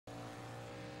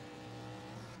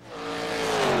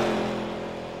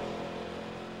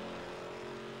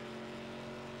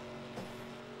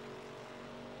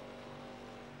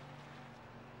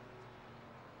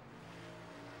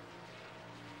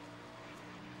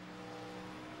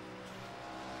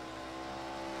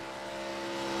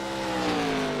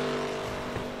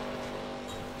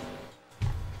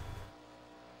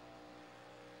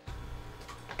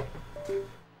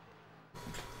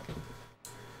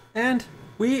And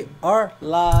we are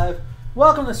live.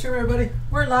 Welcome to the stream, everybody.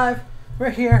 We're live.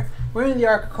 We're here. We're in the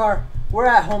ARCA car. We're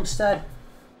at Homestead.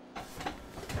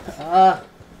 And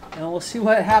we'll see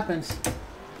what happens.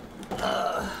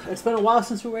 It's been a while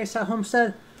since we raced at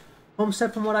Homestead.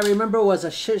 Homestead, from what I remember, was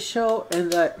a shit show in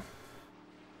that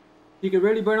you could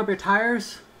really burn up your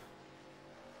tires.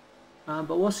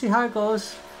 But we'll see how it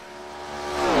goes.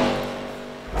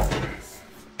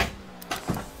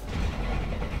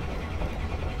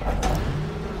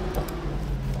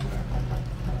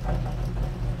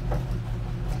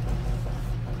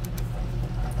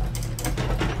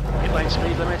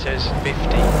 Speed limit is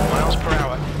 50 miles per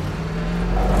hour.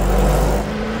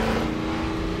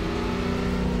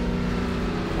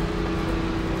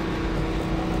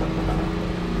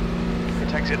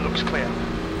 Pit exit looks clear.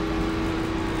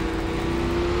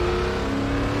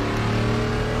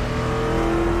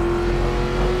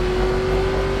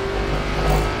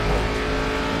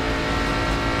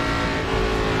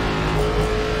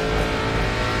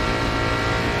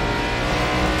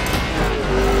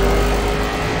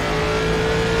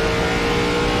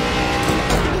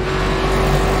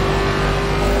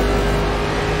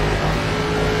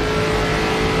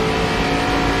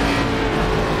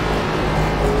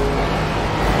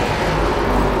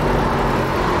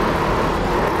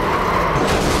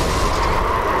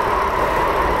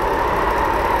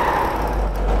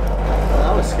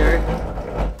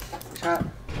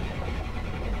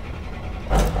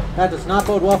 That does not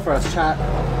bode well for us, chat.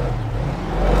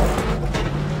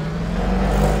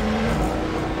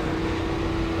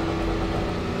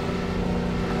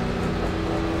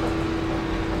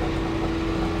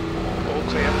 All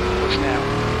clear, push now.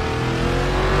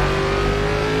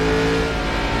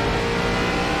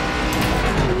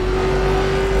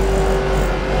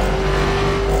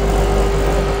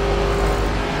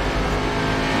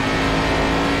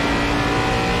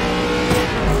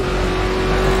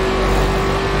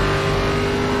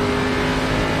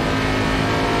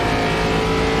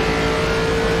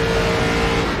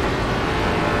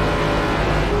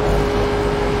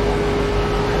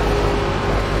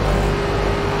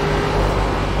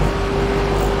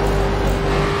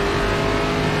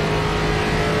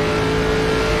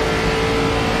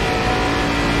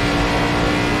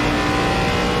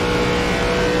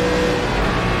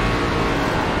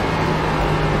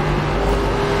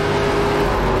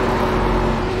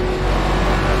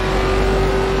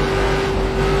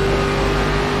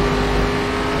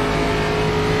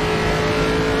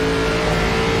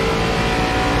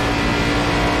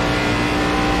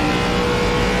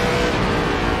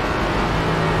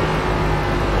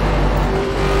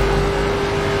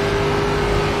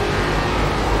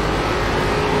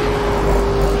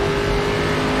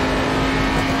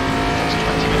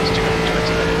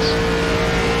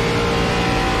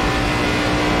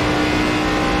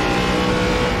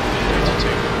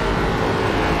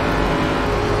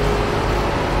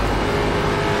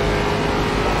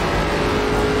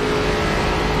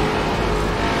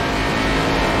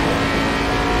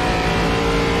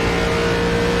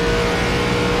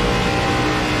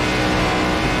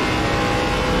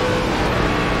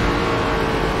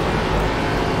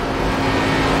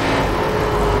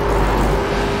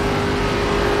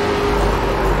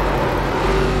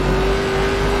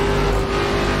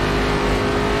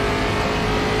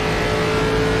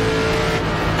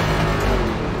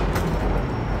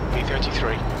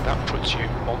 That puts you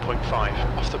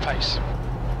 1.5 off the pace.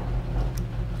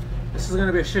 This is going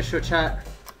to be a shit show, chat.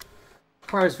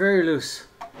 Car is very loose.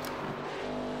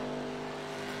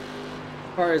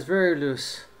 Car is very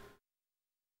loose.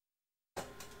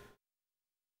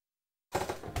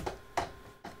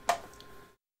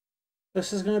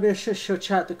 This is going to be a shit show,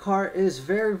 chat. The car is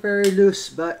very, very loose,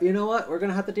 but you know what? We're going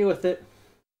to have to deal with it.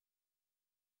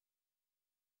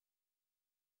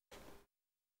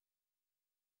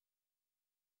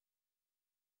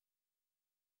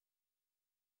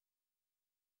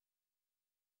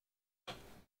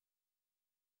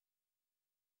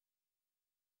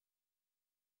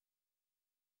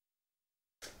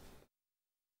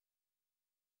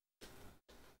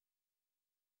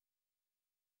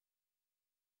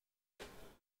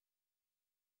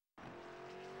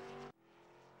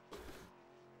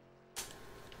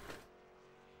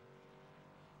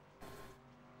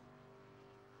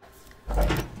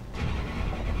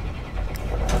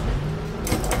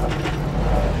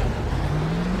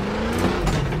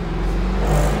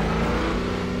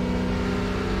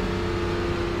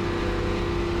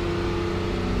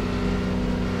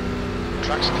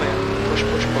 Track's clear. Push,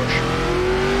 push, push.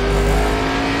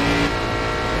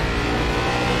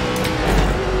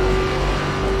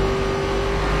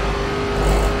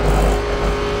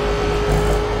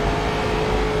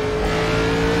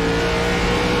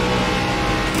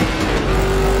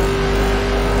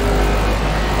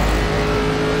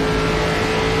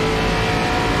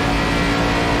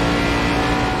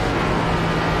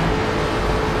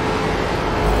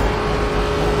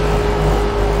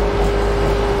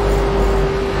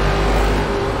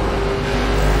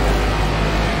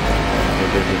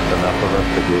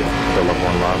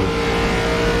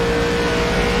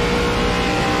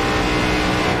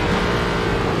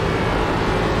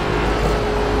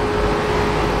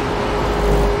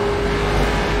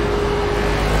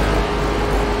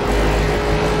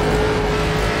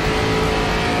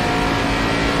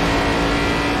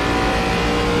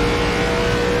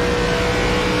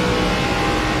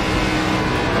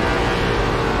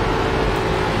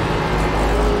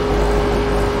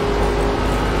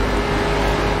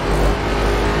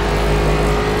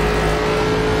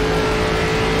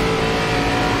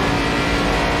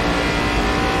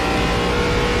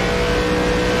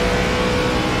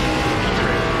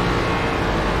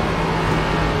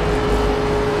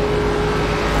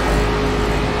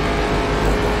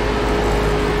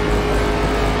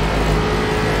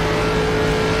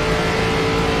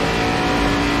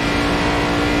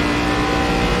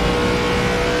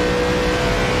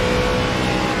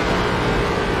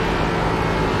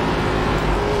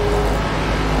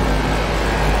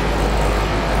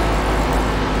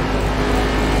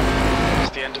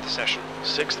 of the session,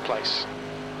 6th place.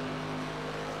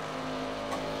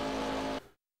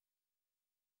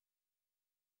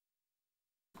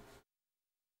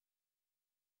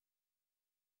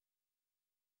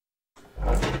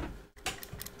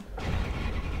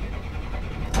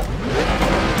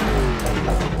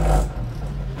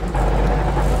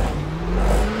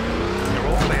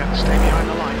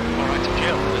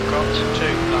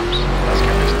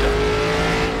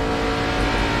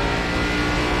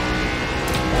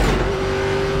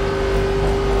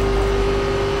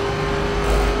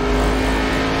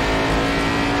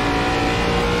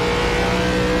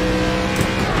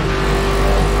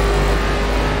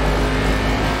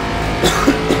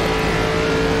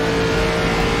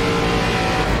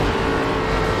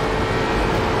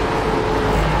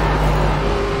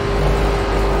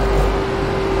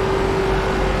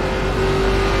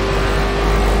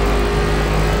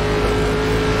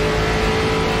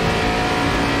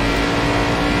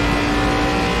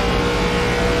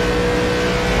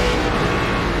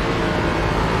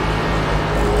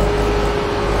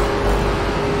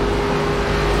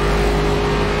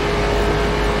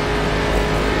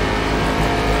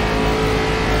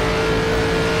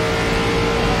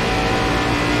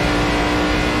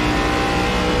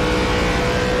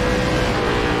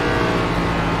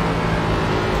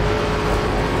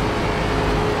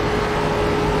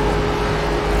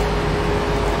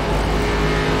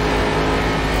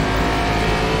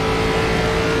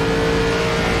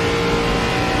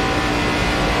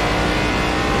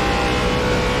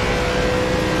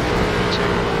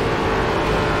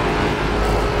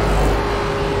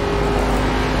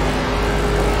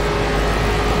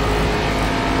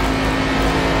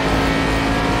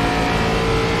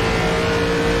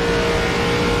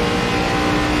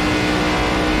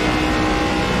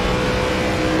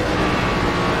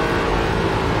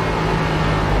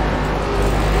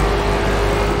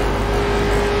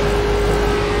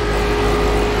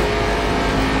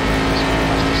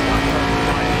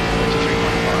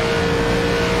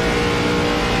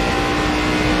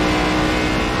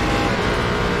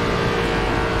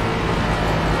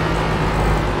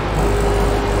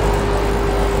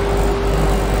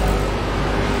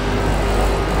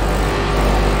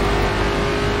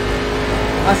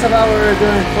 That's about what we're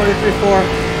doing, 43.4.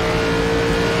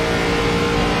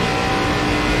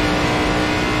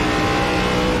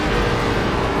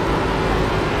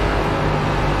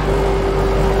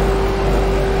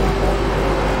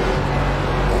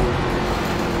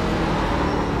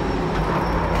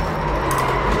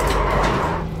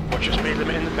 Watch your speed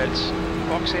limit in the pits.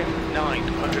 Box in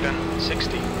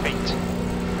 960 feet.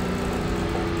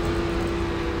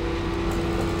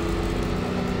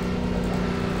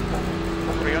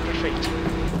 300 feet.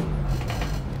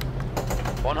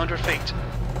 100 feet.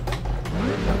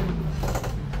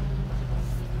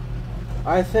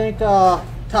 I think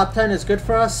top 10 is good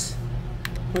for us.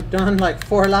 We've done like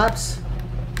 4 laps.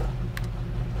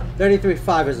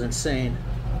 33.5 is insane.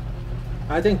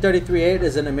 I think 33.8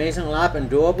 is an amazing lap and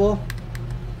doable.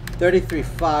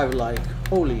 33.5, like,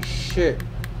 holy shit.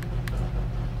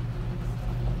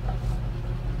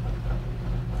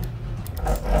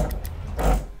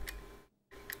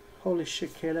 Holy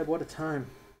shit, Caleb, what a time.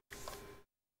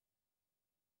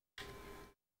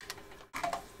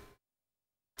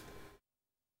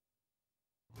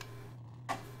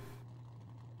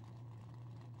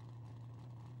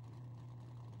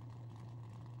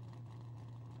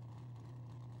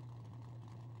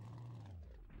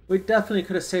 We definitely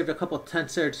could have saved a couple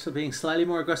tenths there just for being slightly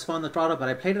more aggressive on the throttle, but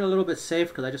I played it a little bit safe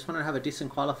because I just wanted to have a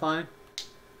decent qualifying.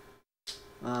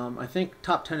 I think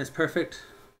top 10 is perfect.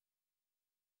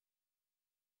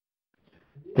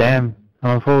 Damn,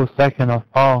 I'm a full second off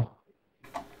Paul.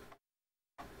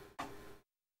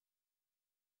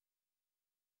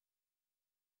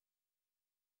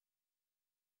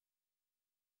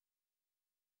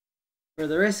 For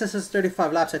the race, this is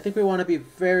 35 laps. I think we want to be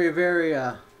very, very,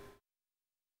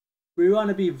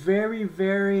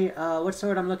 what's the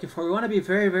word I'm looking for? We want to be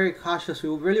very, very cautious. We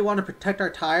really want to protect our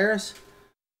tires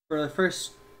for the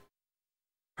first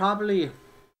probably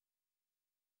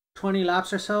 20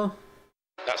 laps or so.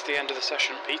 That's the end of the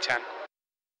session, P10.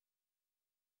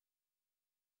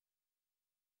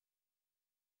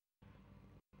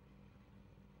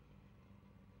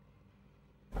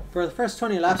 For the first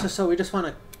 20 laps or so, we just want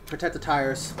to protect the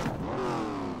tires.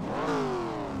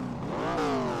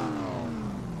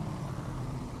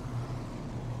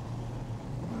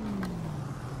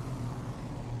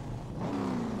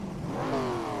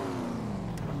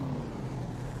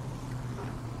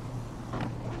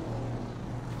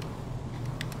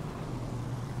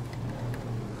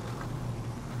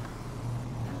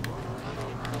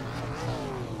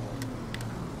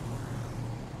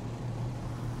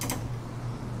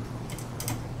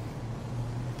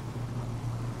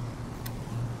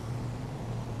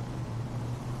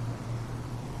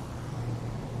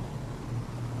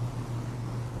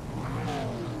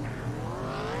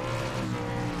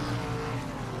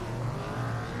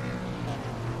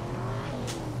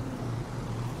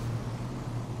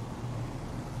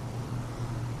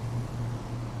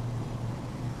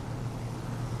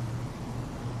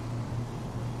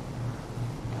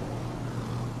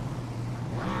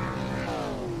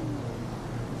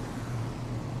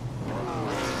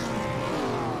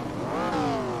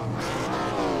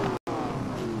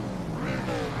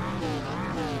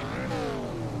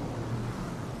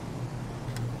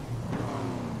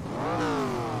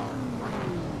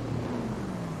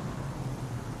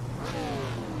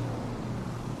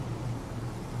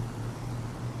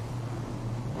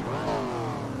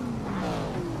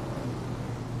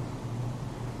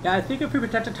 Yeah, I think if we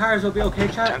protected tires, we'll be okay,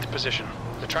 chat. 10th position.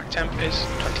 The track temp is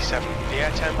 27. The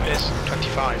air temp is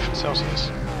 25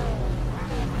 Celsius.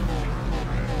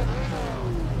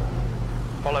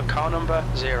 Follow car number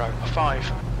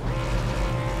 05.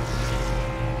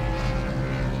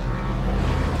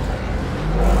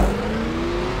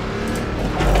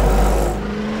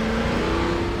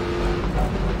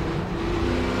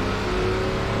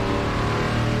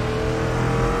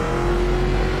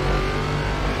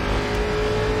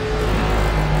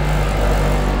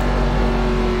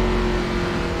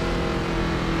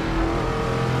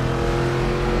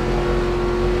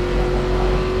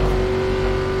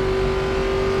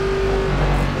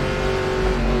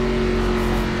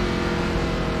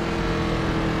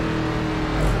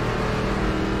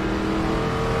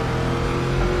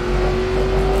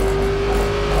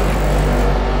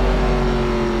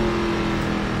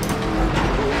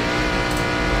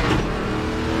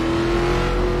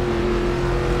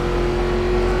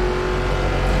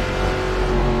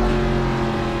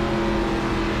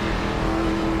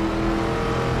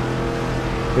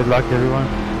 Good luck, everyone.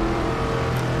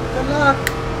 Good luck.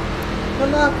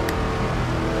 Good luck.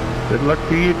 Good luck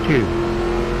to you too.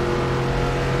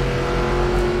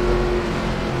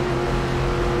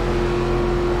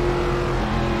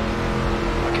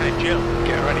 Okay, Jill,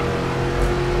 get ready.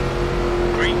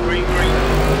 Green, green, green.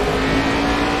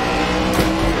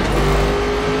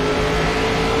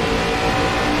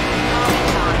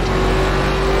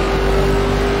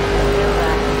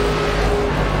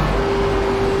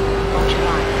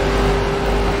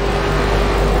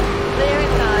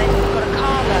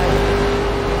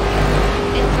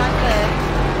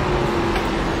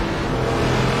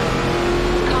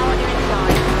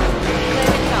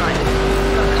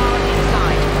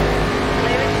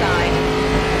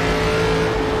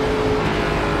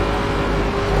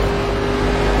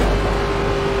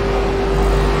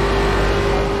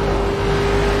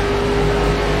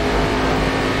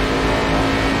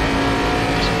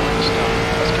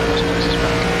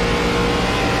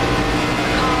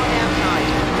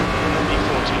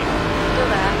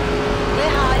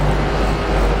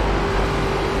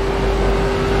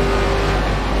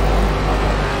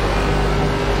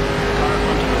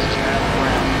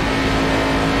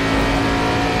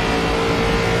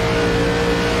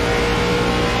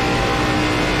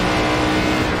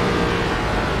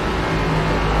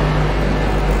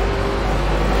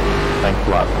 Thanks a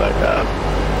lot for that, guys.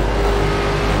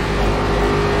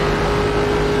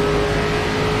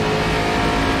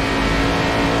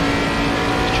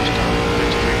 It's just done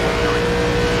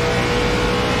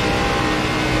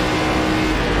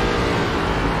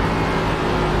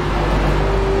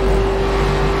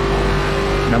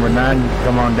 53.9. Number 9, you can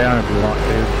come on down if you want to.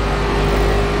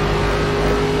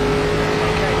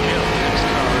 Okay, Jill, next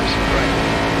car is great.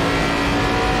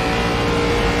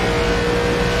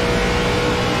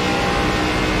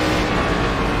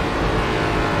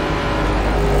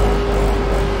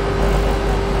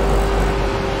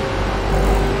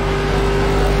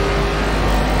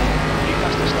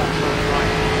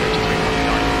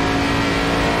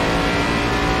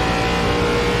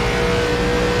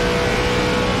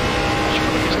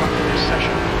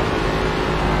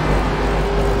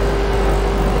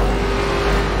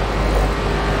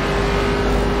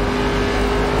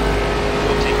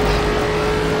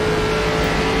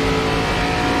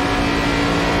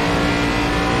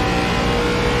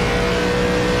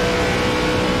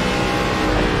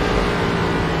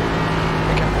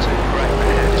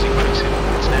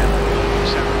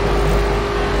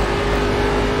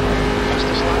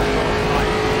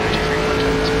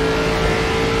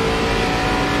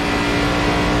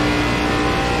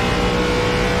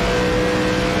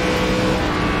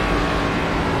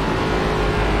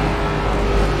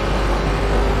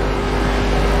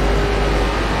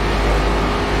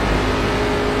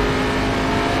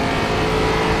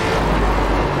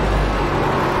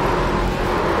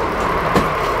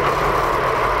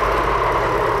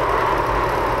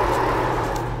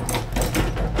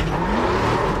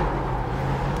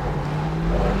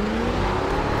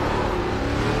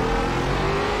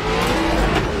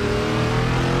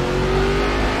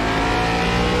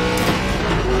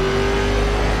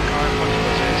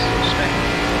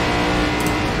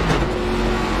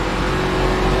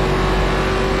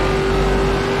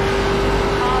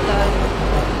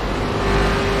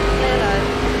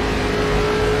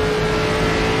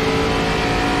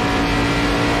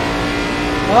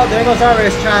 Well, there goes our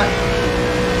race, chat.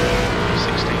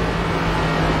 16.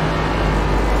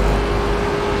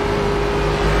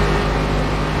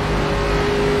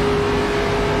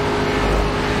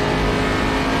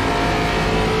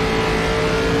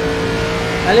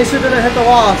 At least we didn't hit the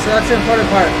wall, so that's the important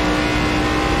part.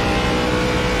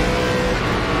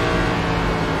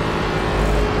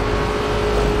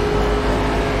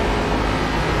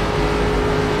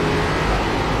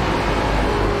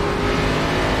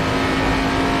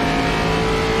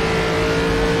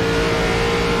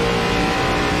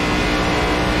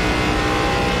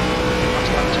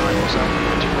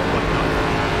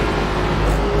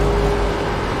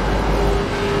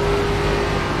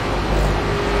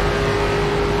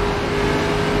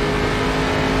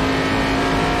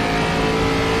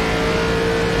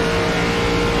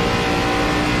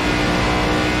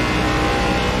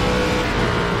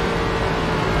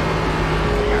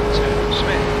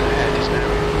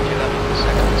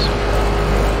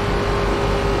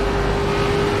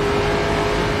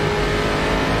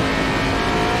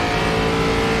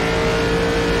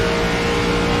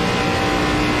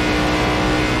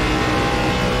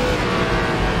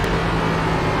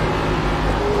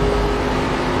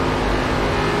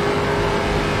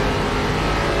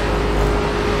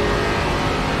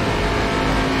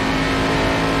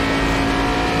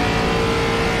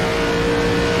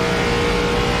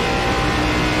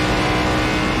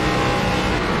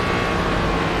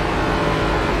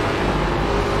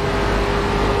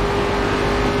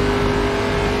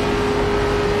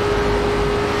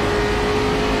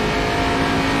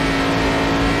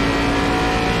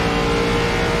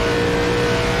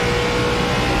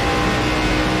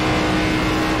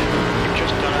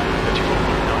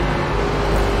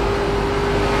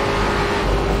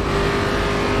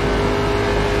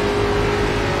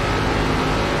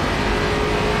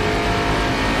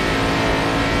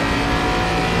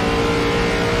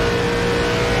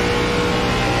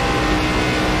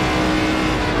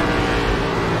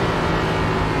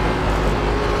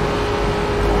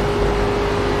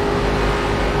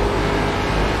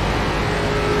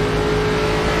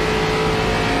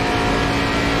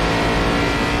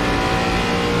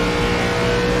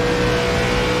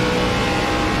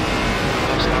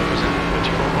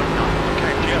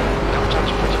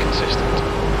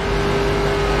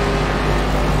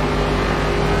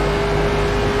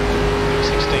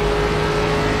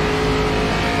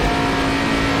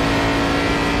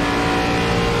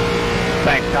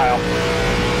 Thanks, Kyle.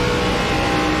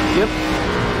 Yep.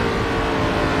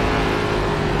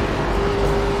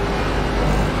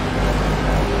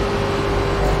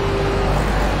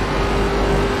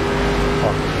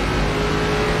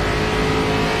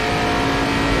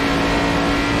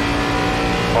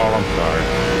 Oh, I'm sorry.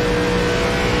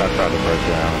 I tried to break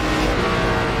down.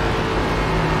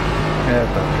 Yeah,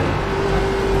 it's okay.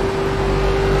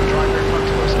 Driver in front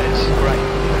of us is great.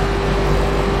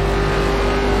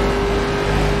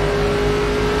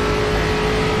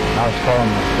 I was calling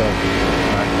myself.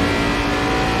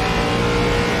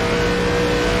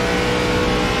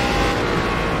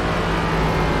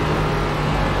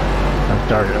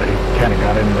 I kind of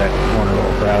got into that corner a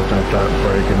little fast and I started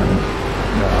braking and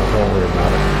I was all worried about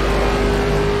it.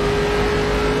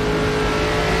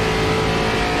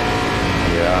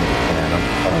 Yeah, I understand.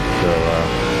 I'm still,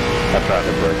 I tried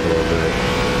to brake a little bit.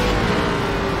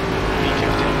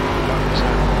 E50,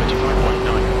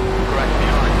 35.9. Correct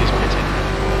behind is pitting.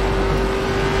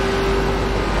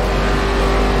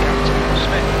 Captain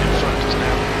Smith in front is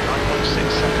now 9.6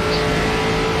 seconds.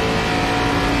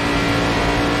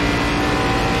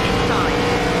 Inside.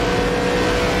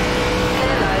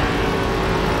 Hello.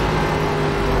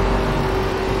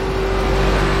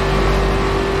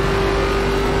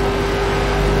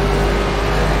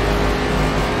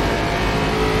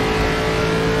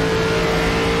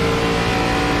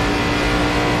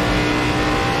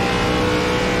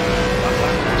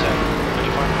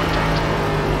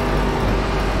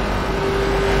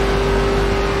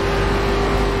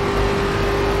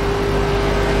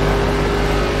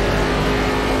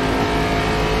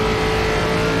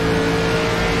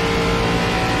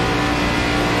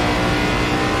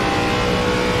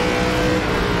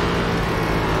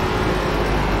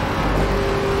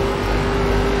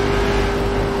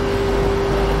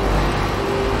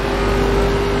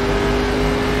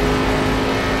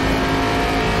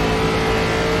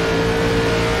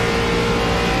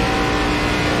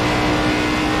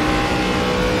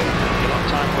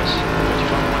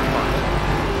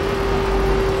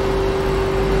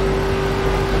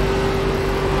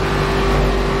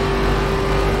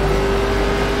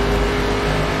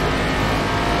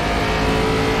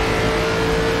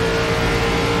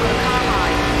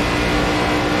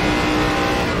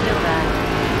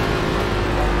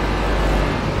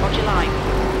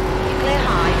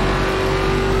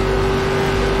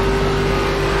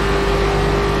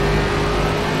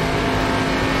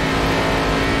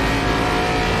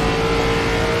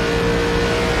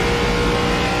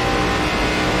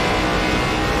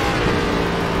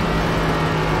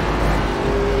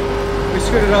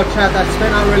 screwed it out, chat. That spin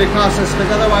out really cost us,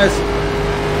 because otherwise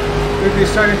we'd be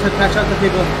starting to catch up to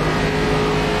people.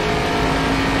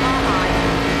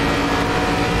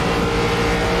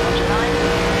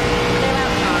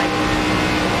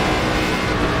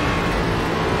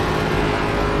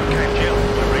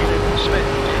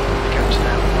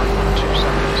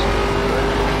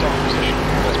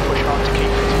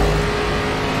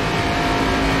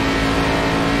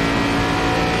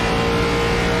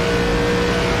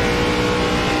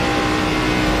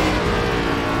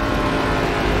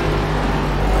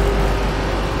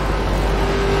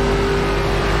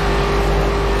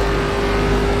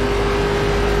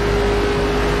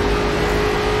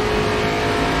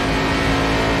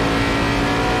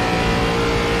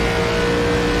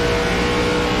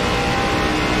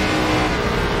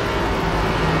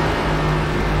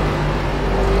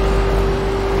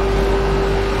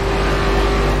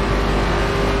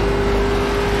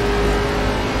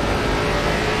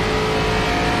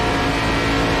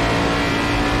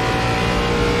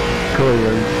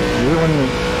 You the one that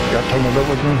got tangled up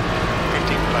with me?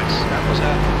 15th place, that was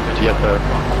her. Yes, sir.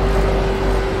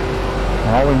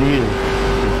 All we need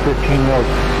is 15 more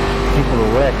people to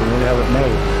wreck and we'll have it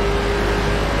made.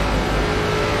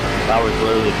 I was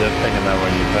literally just thinking that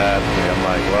when you passed me. I'm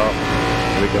like, well,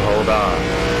 we can hold on.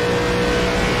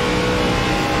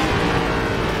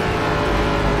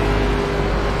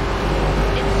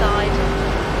 Inside.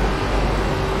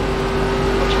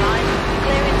 Watch line.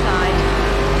 Clear inside.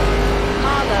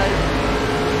 Carlo.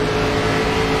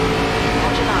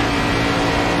 Watch your line.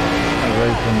 I was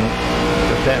racing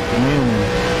this afternoon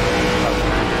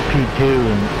P2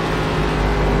 and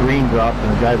green dropped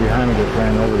and the guy behind me just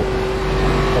ran over the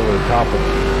top of it.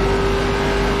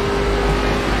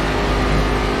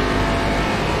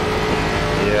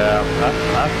 Yeah,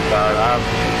 that's fine.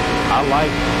 I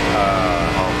like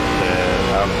Homestead.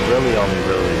 I've really only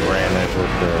ran it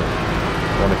with the,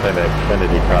 I want to say the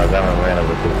Xfinity cars. I haven't ran it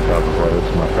with this car before. This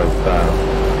is my first time.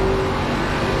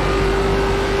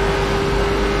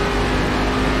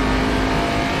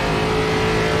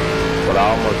 But I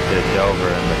almost did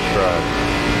Dover in the truck.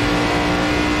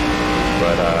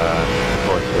 But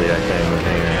unfortunately I came in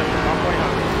here. Yeah, halfway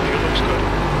home. Fuel looks good.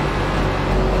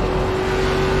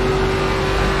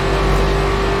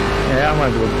 Yeah, I'm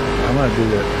gonna do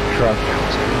the truck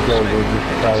go over just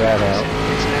to try that out.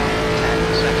 It's now 10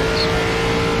 seconds.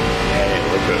 Hey,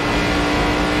 look good.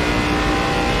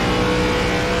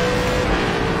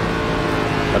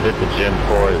 I did the Gen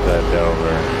 4s at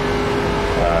Dover.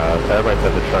 Everybody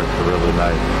said the trucks are really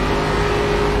nice.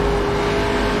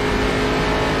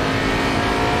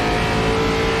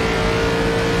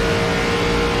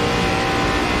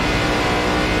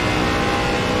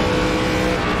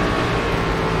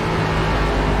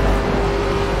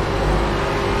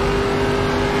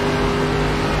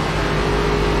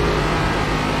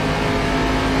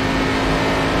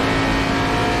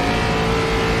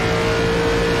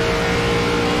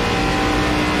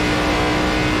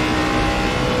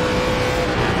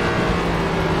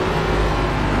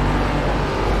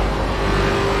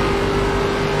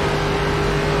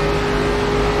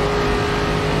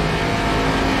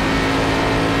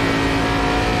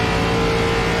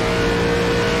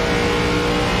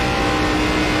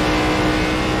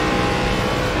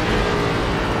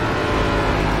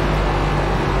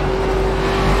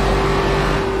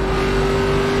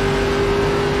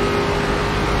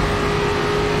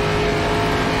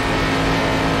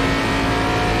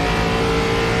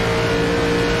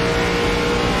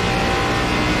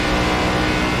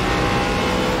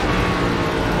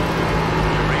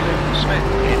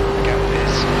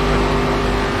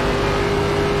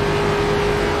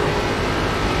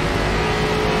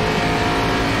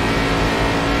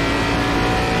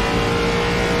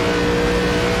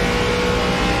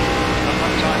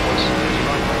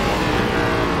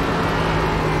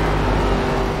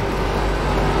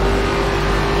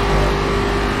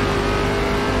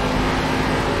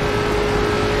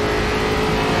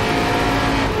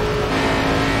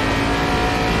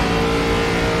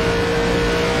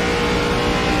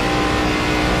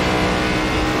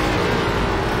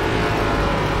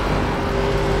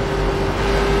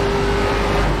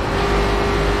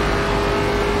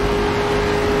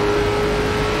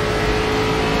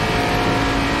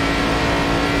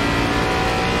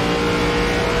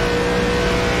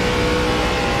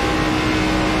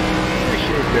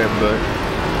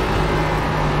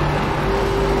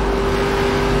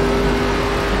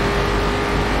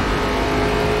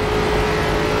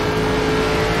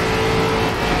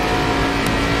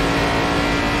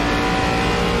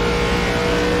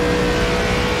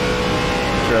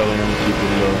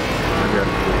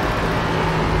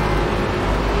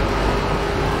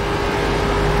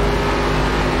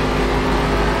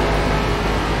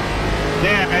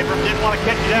 Abram. Didn't want to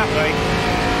catch you that way.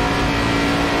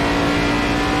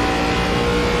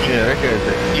 Yeah, that guy's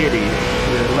an idiot.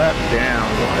 You're a lap down.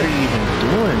 Why are you even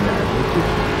doing that? This is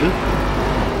stupid.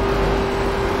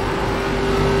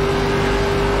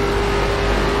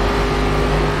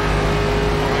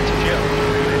 Alright, Joe.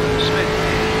 Smith.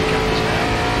 Gap is now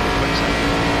 20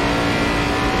 seconds.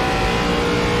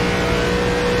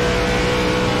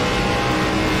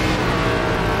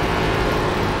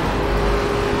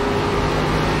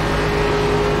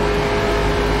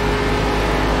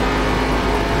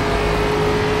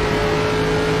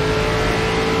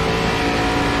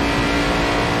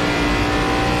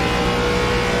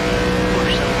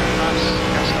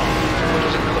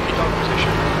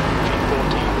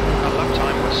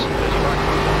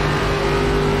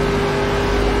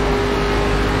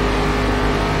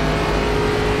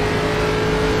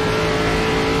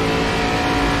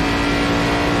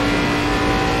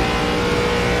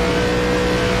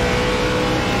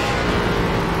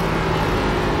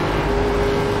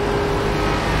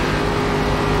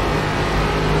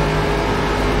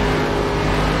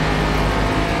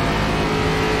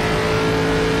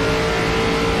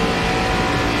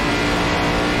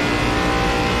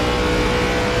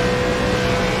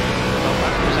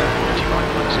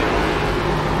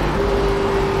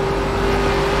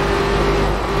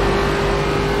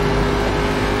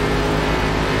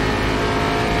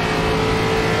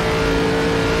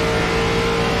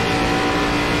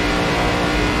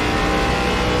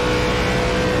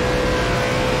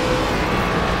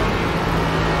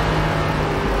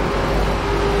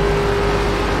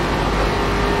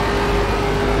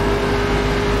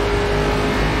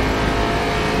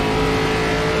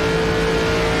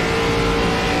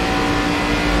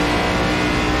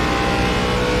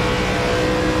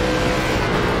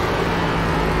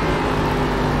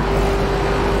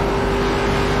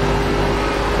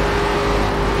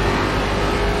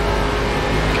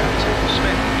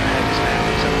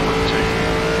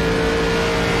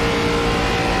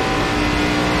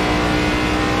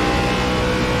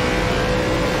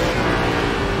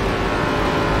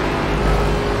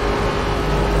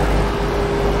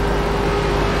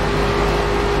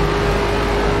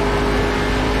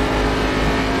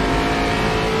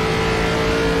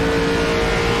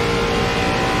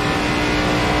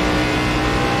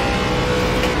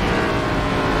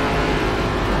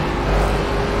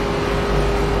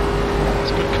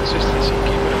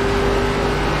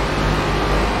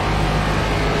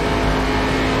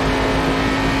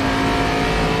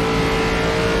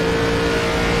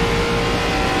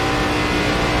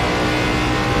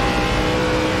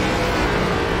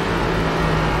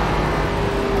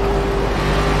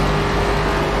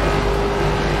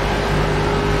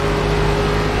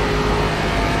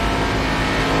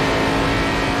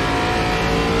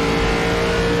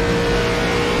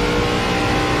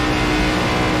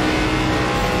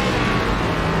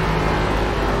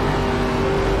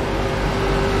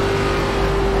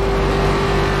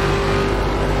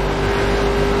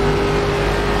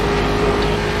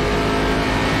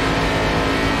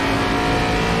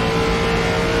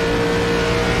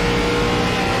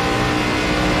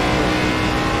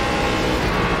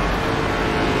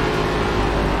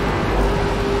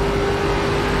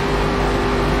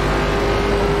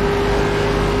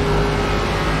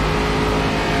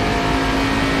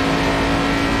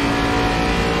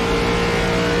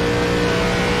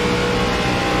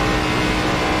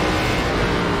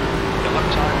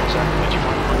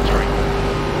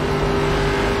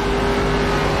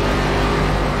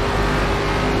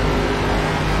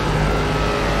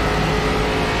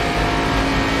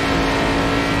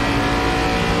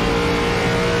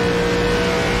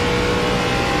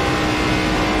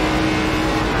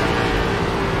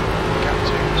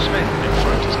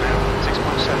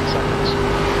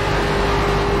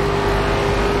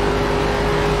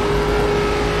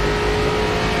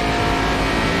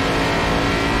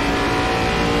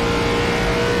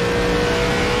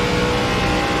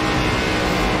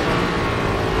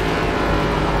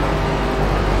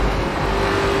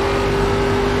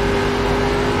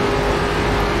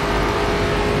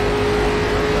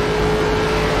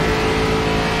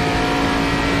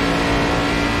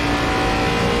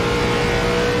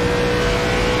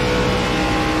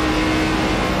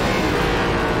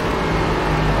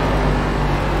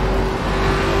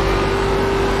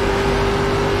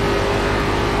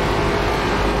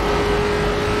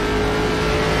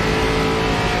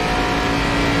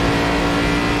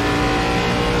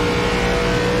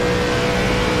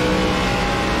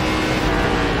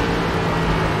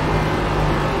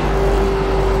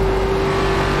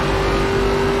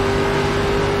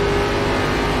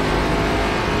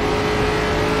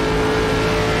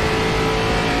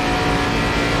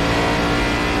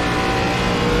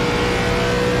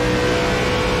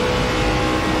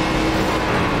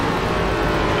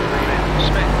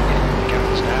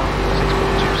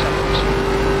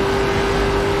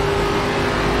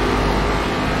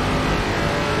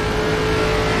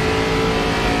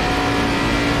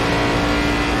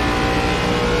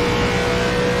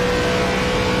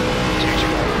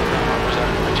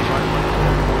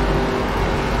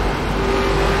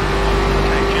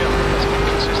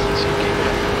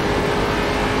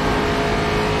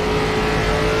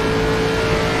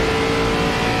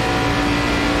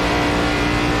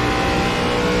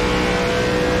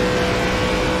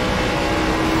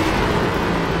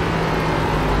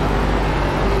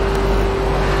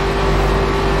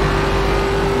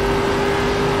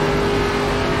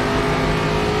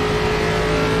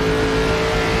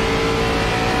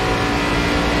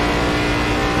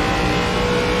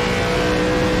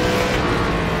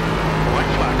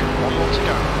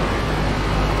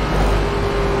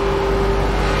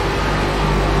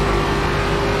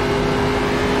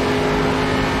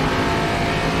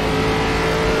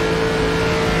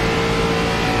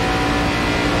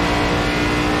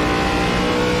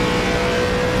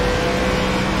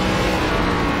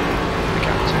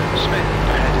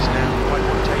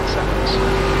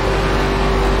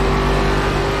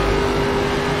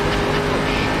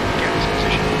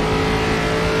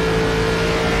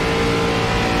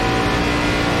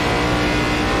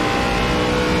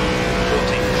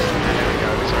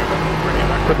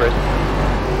 Good race.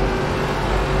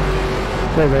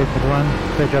 Good race, everyone.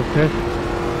 Good job, Chris.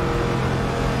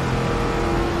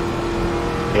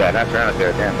 Yeah, not trying to do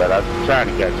it again, but I was trying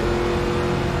to catch it.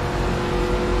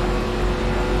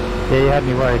 Yeah, you had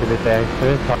me worried a bit there.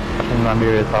 There is caution on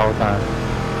mirrors all the time.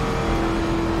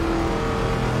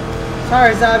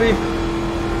 Sorry, Zabby.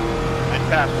 Nice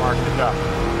pass, Mark. Good job.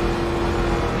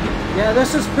 Yeah,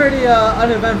 this is pretty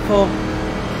uneventful.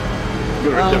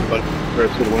 Good race, buddy.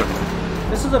 First to the winner.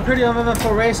 This is a pretty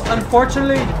uneventful race.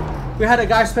 Unfortunately, we had a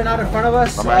guy spin out in front of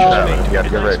us. You got to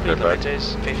get ready for Speed it, limit bud.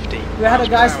 is 50. We had a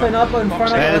guy spin up in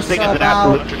front of Man, this us thing is an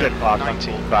about absolute shit box on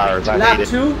full tires. I lap hate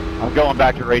it. 2. I'm going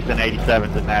back to racing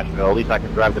 87s in Nashville. At least I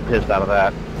can drive the piss out of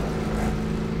that.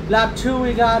 Lap 2,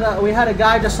 we had a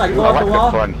guy just like go I off like the the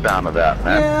wall. fun sound of that,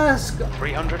 man. Yes,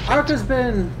 300 feet. ARCA's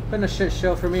been a shit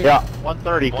show for me. Yeah,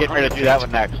 130. Getting ready to do that one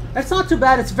next. It's not too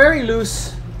bad. It's very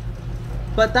loose,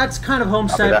 but that's kind of Copy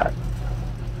Homestead. that.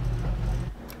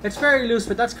 It's very loose,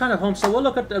 but that's kind of Homestead. We'll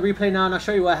look at the replay now, and I'll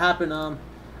show you what happened. And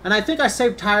I think I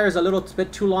saved tires a little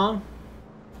bit too long.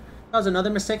 That was another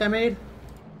mistake I made.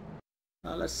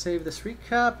 Let's save this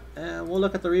recap, and we'll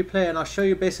look at the replay, and I'll show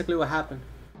you basically what happened.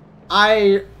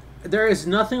 There is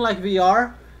nothing like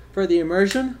VR for the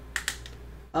immersion.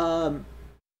 And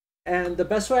the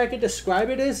best way I could describe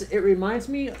it is, it reminds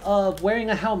me of wearing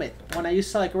a helmet. When I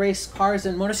used to like race cars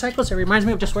and motorcycles, it reminds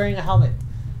me of just wearing a helmet,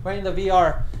 wearing the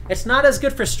VR. It's not as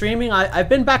good for streaming. I've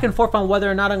been back and forth on whether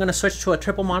or not I'm going to switch to a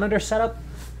triple monitor setup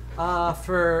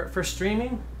for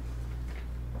streaming,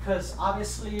 because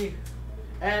obviously,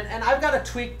 and I've got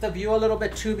to tweak the view a little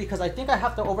bit too, because I think I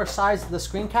have to oversize the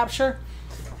screen capture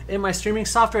in my streaming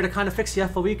software to kind of fix the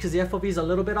FOV, because the FOV is a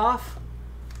little bit off.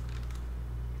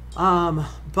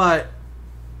 But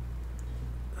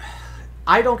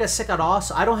I don't get sick at all,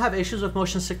 so I don't have issues with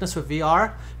motion sickness with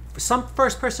VR. Some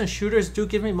first-person shooters do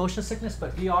give me motion sickness,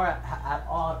 but VR at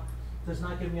all does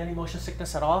not give me any motion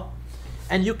sickness at all.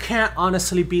 And you can't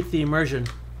honestly beat the immersion.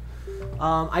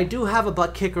 I do have a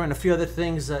butt kicker and a few other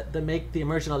things that make the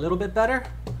immersion a little bit better.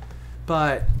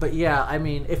 But yeah, I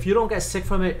mean, if you don't get sick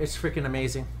from it, it's freaking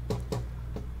amazing.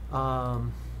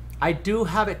 I do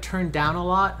have it turned down a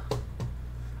lot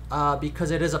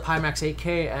because it is a Pimax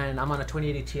 8K and I'm on a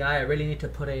 2080 Ti. I really need to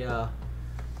put a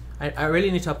I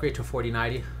really need to upgrade to a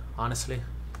 4090, honestly.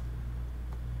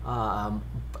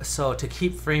 So to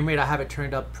keep frame rate, I have it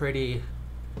turned up pretty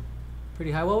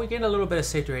high. Well, we gained a little bit of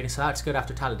safety rating, so that's good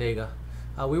after Talladega.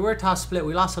 We were top split.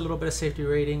 We lost a little bit of safety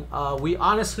rating. We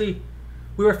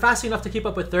were fast enough to keep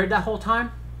up with third that whole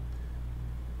time.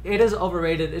 It is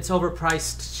overrated. It's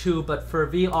overpriced too, but for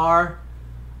VR,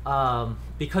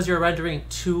 because you're rendering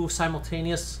two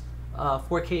simultaneous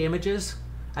 4K images,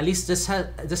 at least this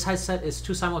headset is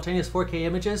two simultaneous 4K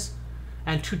images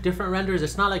and two different renders.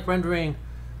 It's not like rendering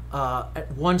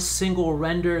one single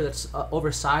render that's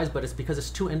oversized, but it's because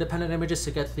it's two independent images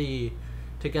to get the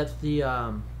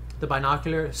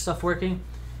binocular stuff working.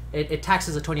 It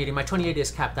taxes a 2080. My 2080 is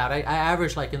capped out. I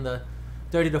average like in the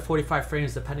 30 to 45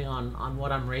 frames depending on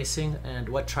what I'm racing and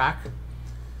what track.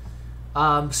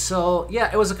 So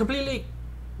yeah, it was a completely,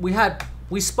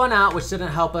 we spun out, which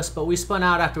didn't help us, but we spun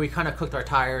out after we kind of cooked our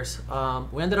tires.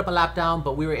 We ended up a lap down,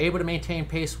 but we were able to maintain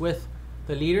pace with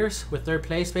the leaders, with third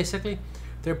place basically.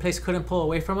 Third place couldn't pull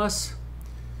away from us.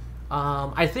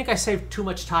 I think I saved too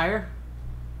much tire.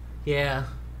 Yeah,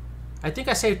 I think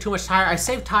I saved too much tire. I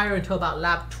saved tire until about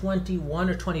lap 21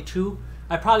 or 22.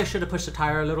 I probably should have pushed the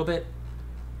tire a little bit.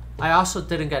 I also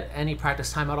didn't get any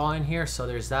practice time at all in here, so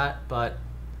there's that. But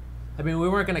I mean, we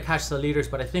weren't going to catch the leaders,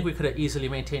 but I think we could have easily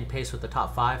maintained pace with the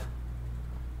top 5.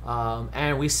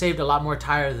 And we saved a lot more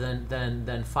tire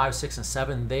than 5, 6, and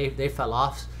 7. They fell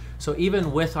off. So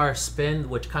even with our spin,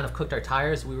 which kind of cooked our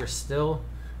tires, we were still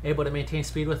able to maintain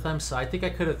speed with them. So I think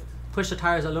I could have pushed the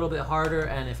tires a little bit harder,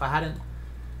 and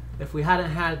if we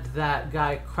hadn't had that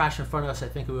guy crash in front of us, I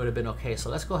think we would have been okay. So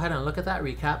let's go ahead and look at that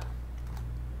recap.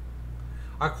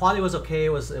 Our quality was okay. It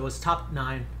was top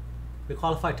 9. We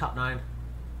qualified top 9.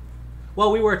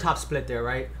 Well, we were top split there,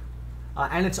 right?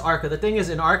 And it's ARCA. The thing is,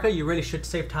 in ARCA, you really should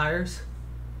save tires.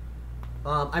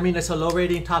 I mean, it's a low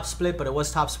rating top split, but it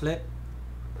was top split.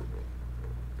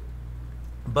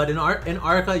 But in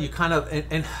ARCA, you kind of,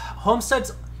 in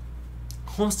Homestead's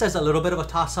a little bit of a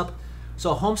toss-up.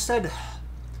 So Homestead,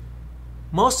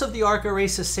 most of the ARCA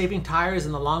races saving tires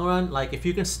in the long run, like if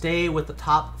you can stay with the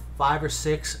top 5 or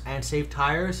 6 and save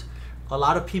tires, a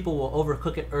lot of people will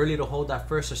overcook it early to hold that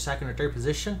first or second or third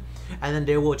position, and then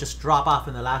they will just drop off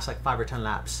in the last like 5 or 10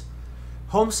 laps.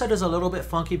 Homestead is a little bit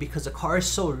funky because the car is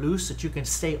so loose that you can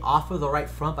stay off of the right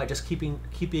front by just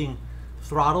keeping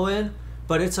throttle in,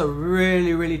 but it's a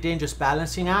really dangerous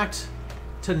balancing act.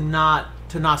 to not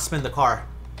spin the car.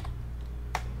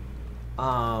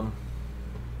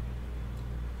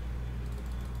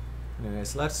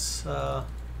 Anyways, let's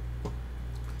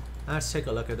take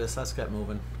a look at this. Let's get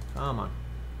moving. Come on.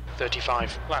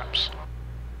 35 laps.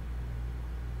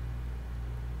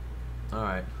 All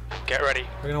right. Get ready.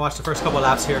 We're gonna watch the first couple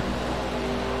laps here.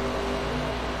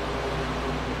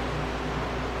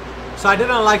 So I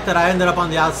didn't like that I ended up on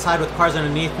the outside with cars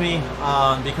underneath me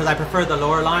because I prefer the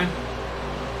lower line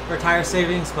for tire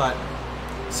savings. But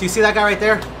so you see that guy right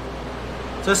there?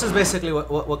 So this is basically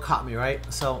what caught me, right?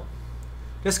 So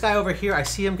this guy over here, I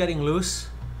see him getting loose,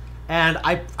 and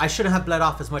I shouldn't have bled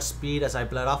off as much speed as I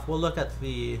bled off. We'll look at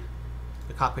the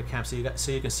cockpit cam so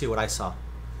you can see what I saw.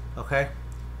 Okay.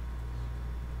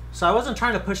 So I wasn't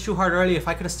trying to push too hard early. If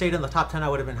I could have stayed in the top 10, I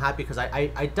would have been happy because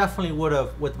I definitely would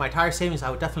have, with my tire savings, I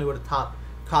would definitely would have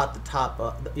caught the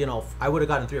top. You know, I would have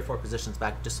gotten 3 or 4 positions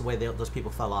back just the way those people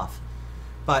fell off.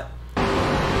 But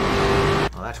oh,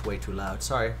 that's way too loud.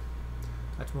 Sorry.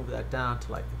 Let's move that down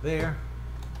to like there.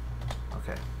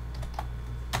 Okay.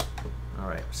 All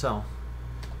right. So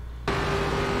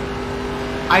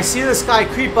I see this guy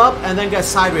creep up and then get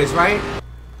sideways, right?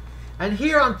 And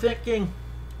here I'm thinking,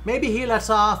 maybe he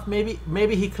lets off.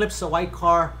 Maybe he clips a white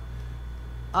car.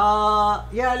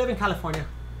 Yeah, I live in California.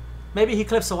 Maybe he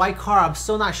clips a white car. I'm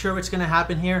still not sure what's gonna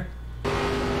happen here.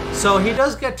 So he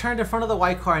does get turned in front of the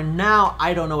white car, and now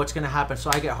I don't know what's gonna happen. So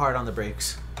I get hard on the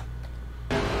brakes.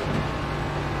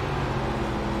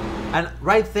 And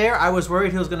right there, I was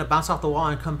worried he was gonna bounce off the wall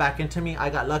and come back into me. I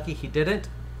got lucky, he didn't.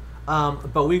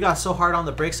 But we got so hard on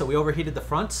the brakes that we overheated the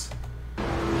fronts.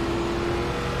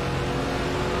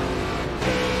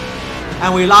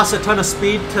 And we lost a ton of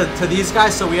speed to these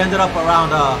guys, so we ended up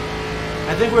around,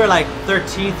 I think we were like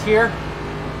 13th here.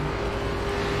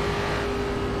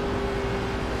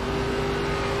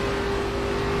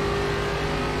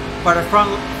 But the front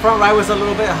right was a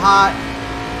little bit hot.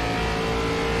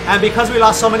 And because we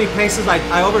lost so many paces, I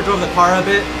overdrove the car a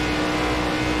bit.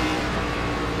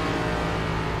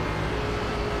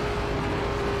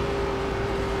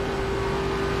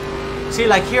 See,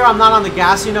 like here, I'm not on the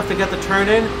gas enough to get the turn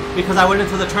in because I went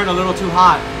into the turn a little too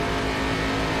hot,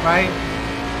 right?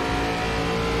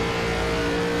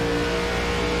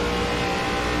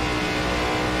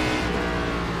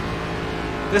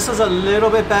 This is a little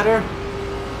bit better,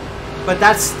 but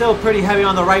that's still pretty heavy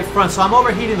on the right front, so I'm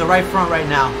overheating the right front right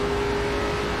now.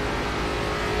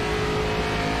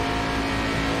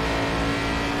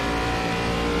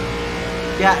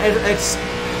 Yeah, it's...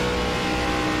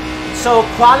 So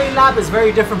quali lap is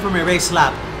very different from a race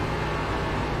lap.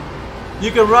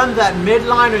 You can run that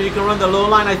midline or you can run the low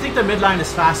line. I think the midline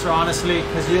is faster, honestly,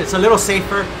 because it's a little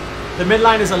safer. The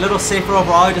midline is a little safer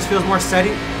overall. It just feels more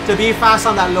steady. To be fast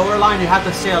on that lower line, you have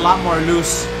to stay a lot more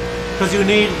loose because you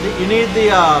need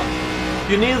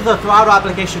the throttle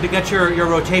application to get your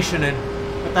rotation in.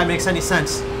 If that makes any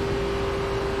sense.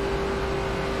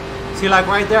 See, like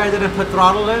right there, I didn't put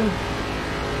throttle in.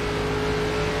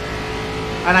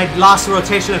 And I lost the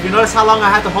rotation. If you notice how long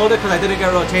I had to hold it because I didn't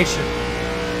get rotation.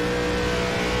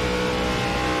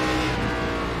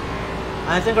 And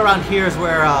I think around here is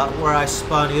where I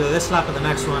spun, either this lap or the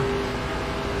next one.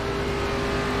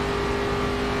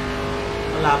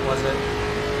 What lap was it?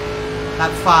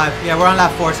 Lap 5. Yeah, we're on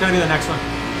lap 4. It's going to be the next one.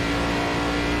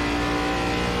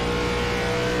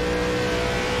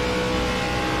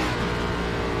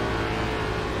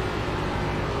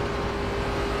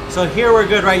 So here we're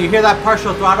good, right? You hear that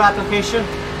partial throttle application?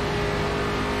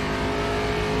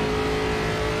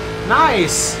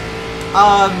 Nice.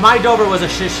 My Dover was a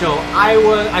shit show.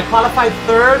 I qualified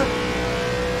 3rd.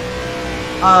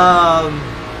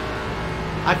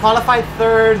 I qualified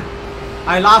 3rd.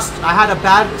 I had a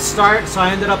bad start, so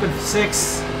I ended up in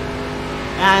 6th.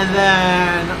 And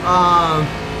then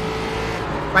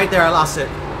right there I lost it.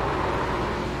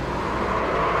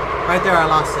 Right there I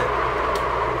lost it.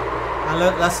 And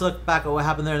let's look back at what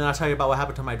happened there, and then I'll tell you about what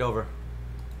happened to my Dover.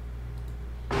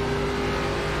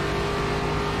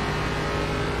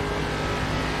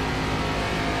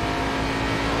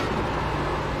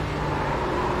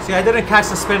 See, I didn't catch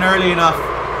the spin early enough,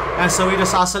 and so we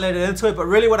just oscillated into it. But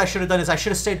really what I should have done is I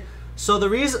should have stayed. So the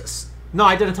reason... No,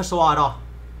 I didn't touch the wall at all.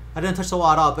 I didn't touch the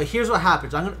wall at all. But here's what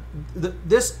happens.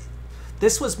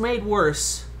 This was made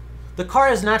worse. The car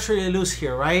is naturally loose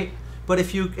here, right? But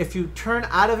if you turn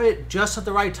out of it just at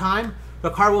the right time, the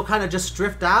car will kind of just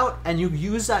drift out, and you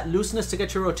use that looseness to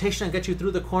get your rotation and get you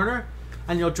through the corner,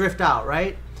 and you'll drift out,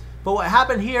 right? But what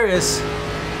happened here is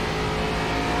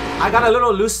I got a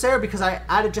little loose there because I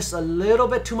added just a little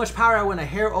bit too much power. I went a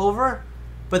hair over,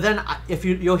 But then if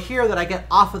you'll hear that I get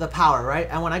off of the power, right?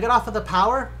 And when I get off of the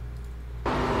power,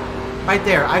 right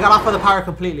there, I got off of the power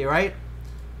completely, right?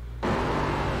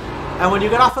 And when you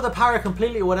get off of the power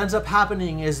completely, what ends up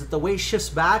happening is that the weight shifts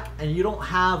back and you don't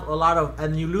have a lot of,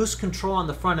 and you lose control on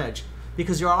the front edge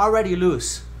because you're already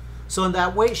loose. So when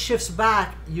that weight shifts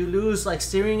back, you lose like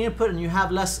steering input and you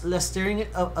have less steering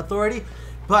authority.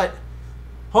 But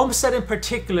Homestead in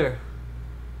particular,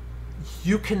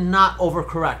 you cannot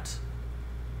overcorrect.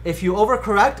 If you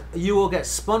overcorrect, you will get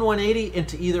spun 180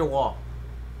 into either wall.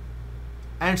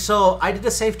 And so I did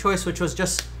a safe choice, which was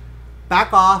just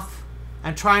back off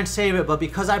and try and save it. But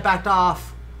because I backed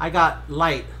off, I got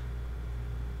light.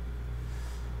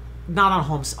 Not on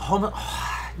Homestead.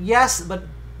 Yes, but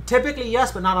typically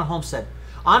yes, but not on Homestead.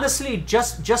 Honestly,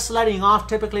 just letting off,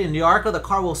 typically in the ARCA, the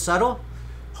car will settle.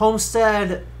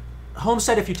 Homestead,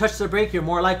 if you touch the brake, you're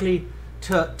more likely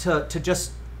to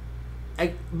just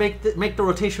make the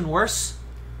rotation worse.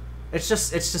 It's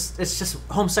just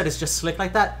Homestead is just slick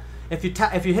like that. If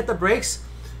you hit the brakes,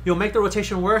 you'll make the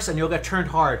rotation worse and you'll get turned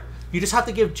hard. You just have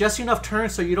to give just enough turn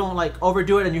so you don't like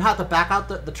overdo it, and you have to back out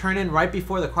the turn in right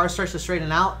before the car starts to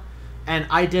straighten out. And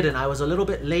I didn't. I was a little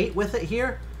bit late with it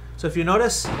here. So if you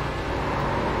notice,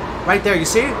 right there, you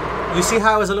see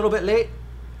how I was a little bit late?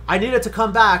 I needed to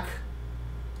come back.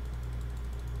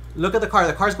 Look at the car.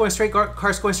 The car's going straight.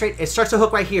 Car's going straight. It starts to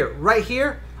hook right here. Right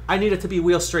here, I needed to be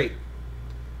wheel straight.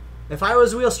 If I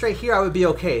was wheel straight here, I would be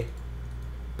okay.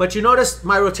 But you notice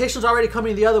my rotation's already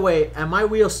coming the other way, and my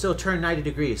wheels still turn 90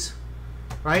 degrees.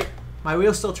 Right? My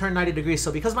wheels still turn 90 degrees.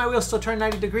 So because my wheels still turn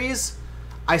 90 degrees,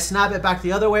 I snap it back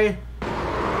the other way,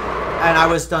 and I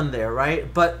was done there,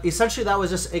 right? But essentially that was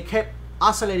just, it kept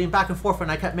oscillating back and forth,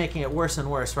 and I kept making it worse and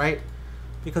worse, right?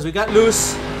 Because we got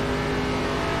loose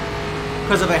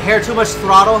because of a hair too much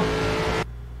throttle,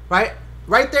 right?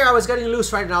 Right there I was getting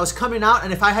loose, right? And I was coming out,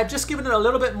 and if I had just given it a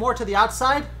little bit more to the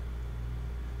outside,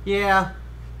 yeah.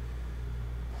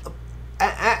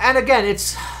 And again,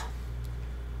 it's,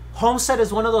 Homestead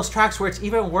is one of those tracks where it's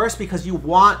even worse because you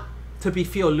want to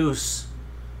feel loose,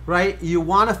 right? You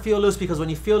want to feel loose because when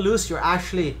you feel loose, you're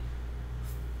actually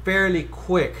fairly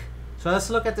quick. So let's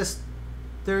look at this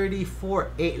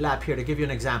 34.8 lap here to give you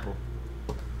an example.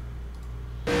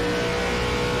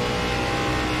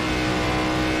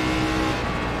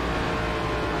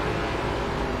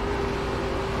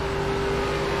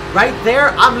 Right there,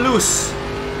 I'm loose.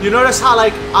 You notice how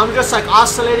like I'm just like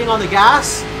oscillating on the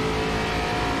gas,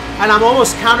 and I'm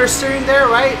almost counter steering there,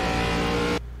 right?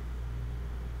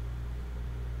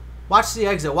 Watch the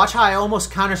exit. Watch how I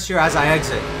almost counter steer as I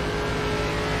exit.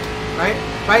 Right?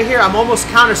 Right here, I'm almost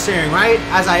counter steering, right?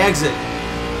 As I exit.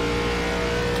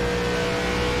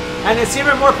 And it's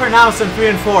even more pronounced in 3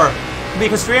 and 4.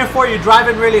 Because 3 and 4, you drive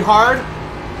in really hard.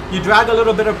 You drag a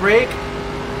little bit of brake.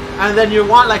 And then you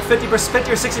want like 50 or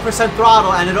 60%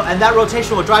 throttle. And that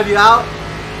rotation will drive you out.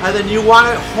 And then you want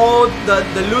to hold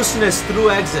the looseness through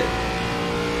exit.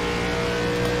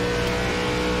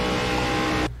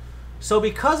 So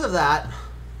because of that,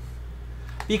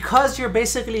 because you're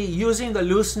basically using the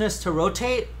looseness to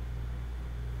rotate,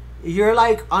 you're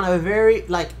like on a very,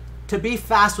 like, to be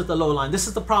fast with the low line. This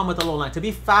is the problem with the low line. To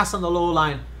be fast on the low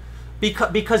line,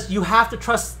 because you have to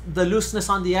trust the looseness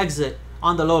on the exit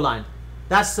on the low line.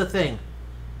 That's the thing.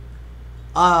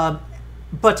 But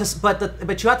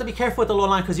you have to be careful with the low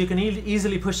line because you can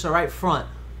easily push the right front,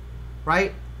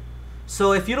 right?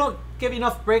 So if you don't give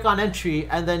enough brake on entry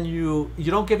and then you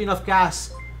don't give enough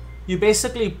gas, you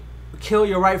basically kill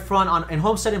your right front in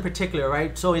Homestead in particular,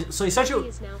 right? So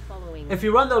essentially, if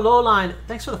you run the low line,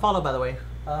 thanks for the follow, by the way.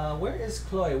 Where is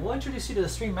Chloe? We'll introduce you to the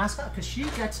stream mascot because she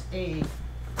gets a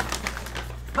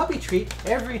puppy treat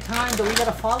every time that we get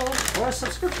a follow or a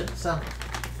subscription. So,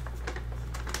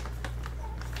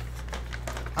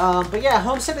 but yeah,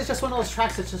 Homestead is just one of those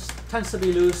tracks that just tends to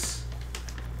be loose.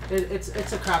 It's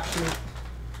a crapshoot.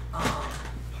 Come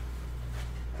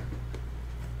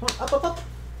on, up, up, up.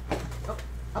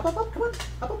 Up, up, up, come on.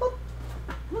 Up, up, up.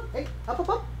 Come on, hey, up, up,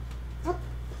 up. Up.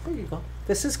 There you go.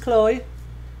 This is Chloe.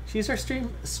 She's our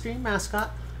stream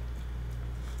mascot.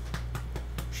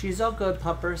 She's all good,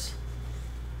 puppers.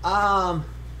 I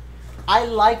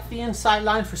like the inside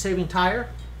line for saving tire.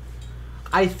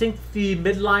 I think the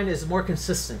midline is more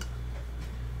consistent.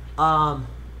 I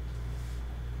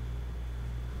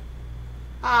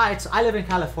live in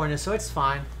California, so it's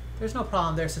fine. There's no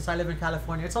problem there since I live in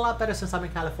California. It's a lot better since I'm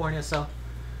in California, so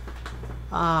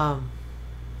I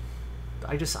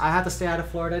have to stay out of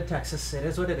Florida and Texas. It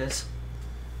is what it is.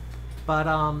 But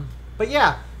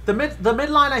yeah, the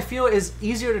midline I feel is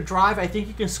easier to drive. I think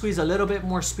you can squeeze a little bit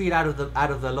more speed out of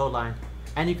the low line.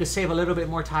 and you could save a little bit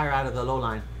more tire out of the low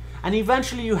line. And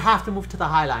eventually you have to move to the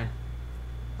high line.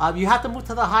 You have to move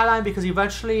to the high line because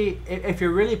eventually, if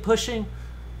you're really pushing,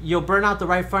 you'll burn out the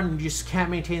right front and you just can't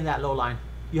maintain that low line.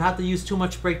 You have to use too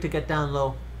much brake to get down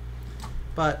low.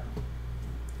 But,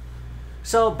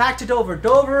 so back to Dover.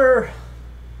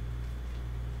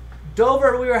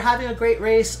 Dover, we were having a great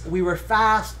race. We were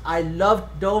fast. I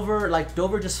loved Dover. Like,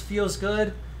 Dover just feels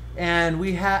good. And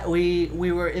we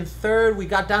were in third. We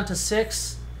got down to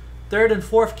 6th. Third and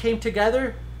fourth came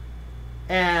together.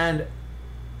 And,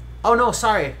 oh no,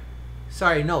 sorry,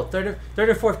 no. Third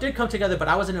and fourth did come together, but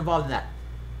I wasn't involved in that.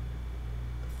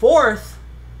 Fourth,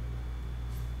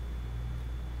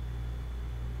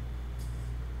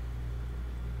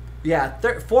 yeah,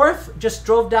 fourth just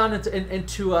drove down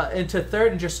into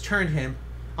third and just turned him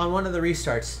on one of the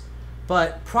restarts.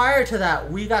 But prior to that,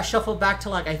 we got shuffled back to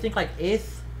like, I think like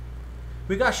 8th.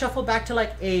 We got shuffled back to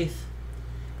like 8th.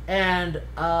 And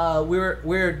we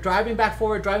were driving back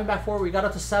forward. We got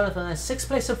up to 7th, and then 6th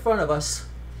place in front of us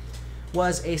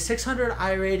was a 600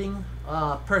 I rating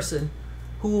person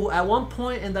who at one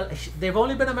point they've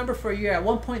only been a member for a year. At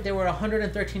one point they were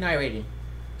 113 I rating,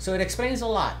 so it explains a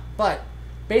lot. But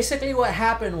basically, what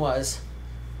happened was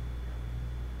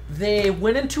they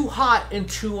went in too hot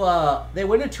into 3. They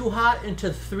went in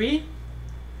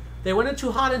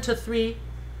too hot into 3.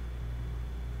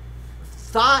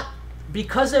 Thought.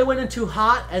 Because they went in too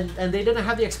hot and they didn't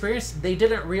have the experience, they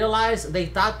didn't realize, they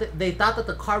thought that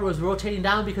the car was rotating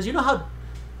down, because you know how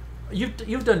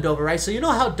you've done Dover, right? So you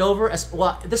know how Dover,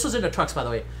 well, this was in the trucks, by the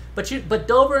way, but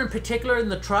Dover in particular in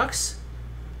the trucks,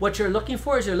 what you're looking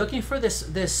for is a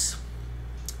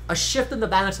shift in the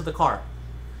balance of the car.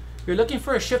 You're looking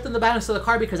for a shift in the balance of the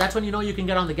car because that's when you know you can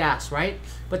get on the gas, right?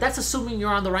 But that's assuming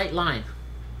you're on the right line,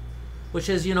 which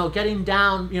is, you know, getting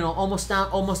down, you know, almost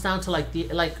down to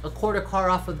like a quarter car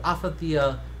off of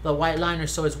the white liner.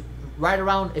 So it's right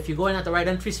around, if you're going at the right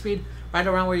entry speed, right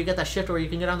around where you get that shift or where you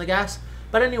can get on the gas.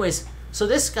 But anyways, so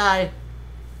this guy,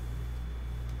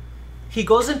 he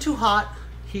goes in too hot.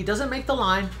 He doesn't make the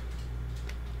line.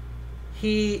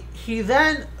 He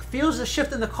then feels the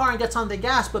shift in the car and gets on the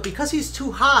gas, but because he's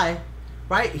too high,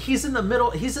 right? He's in the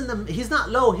middle. He's not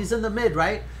low. He's in the mid,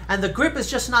 right? And the grip is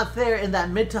just not there in that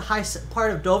mid to high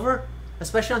part of Dover,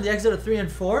 especially on the exit of 3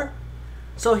 and 4.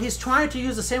 So he's trying to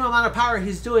use the same amount of power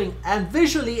he's doing, and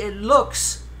visually it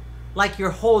looks like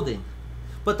you're holding,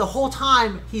 but the whole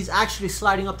time he's actually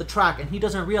sliding up the track, and he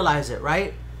doesn't realize it,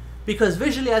 right? Because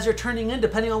visually, as you're turning in,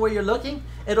 depending on where you're looking,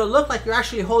 it'll look like you're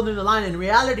actually holding the line. In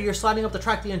reality, you're sliding up the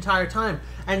track the entire time.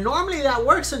 And normally that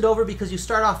works in Dover because you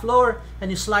start off lower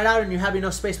and you slide out and you have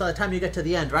enough space by the time you get to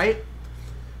the end, right?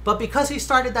 But because he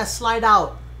started that slide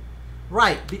out,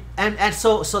 right, and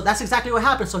so that's exactly what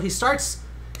happened. So he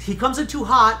comes in too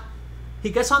hot, he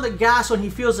gets on the gas when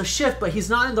he feels a shift, but he's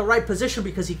not in the right position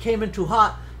because he came in too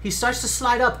hot. He starts to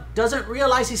slide up, doesn't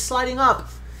realize he's sliding up,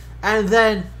 and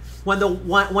then when the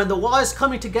wall is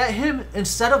coming to get him,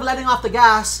 instead of letting off the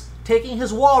gas, taking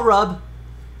his wall rub,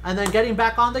 and then getting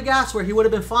back on the gas where he would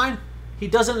have been fine, he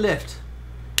doesn't lift.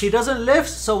 He doesn't lift,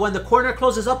 so when the corner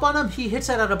closes up on him, he hits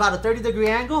it at about a 30-degree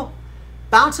angle,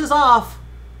 bounces off.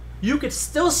 You could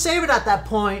still save it at that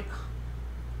point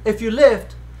if you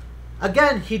lift.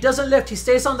 Again, he doesn't lift. He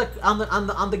stays on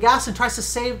the gas and tries to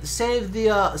save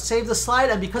the slide,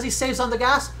 and because he saves on the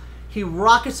gas, he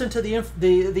rockets into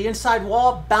the inside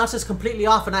wall, bounces completely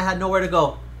off, and I had nowhere to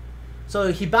go.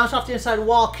 So he bounced off the inside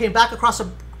wall, came back across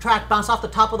the track, bounced off the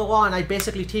top of the wall, and I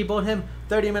basically T-boned him.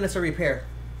 30 minutes of repair.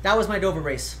 That was my Dover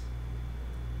race.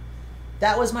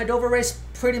 That was my Dover race,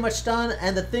 pretty much done.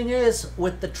 And the thing is,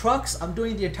 with the trucks, I'm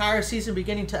doing the entire season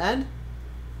beginning to end.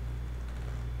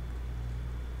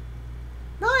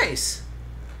 Nice.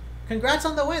 Congrats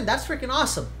on the win. That's freaking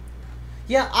awesome.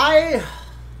 Yeah,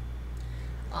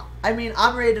 I mean,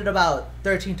 I'm rated about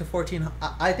 13 to 14.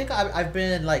 I think I've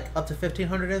been like up to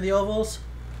 1,500 in the ovals.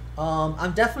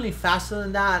 I'm definitely faster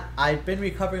than that. I've been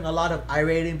recovering a lot of I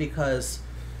rating because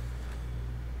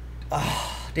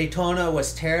Daytona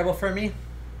was terrible for me.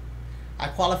 I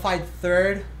qualified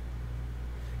 3rd.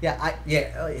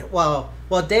 Well,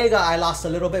 Dega I lost a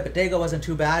little bit, but Dega wasn't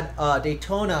too bad.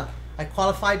 Daytona I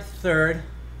qualified 3rd.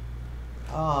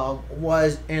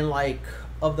 Was in like,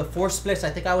 of the 4 splits, I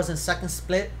think I was in 2nd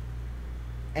split,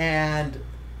 and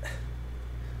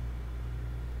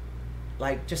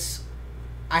like just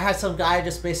I had some guy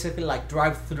just basically like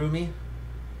drive through me,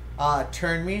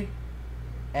 turn me,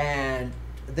 and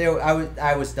there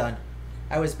I was done.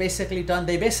 I was basically done.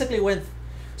 They basically went.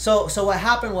 So what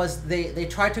happened was they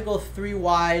tried to go 3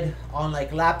 wide on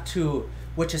like lap 2,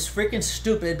 which is freaking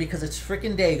stupid because it's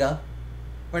freaking Dega.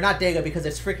 or not Dega because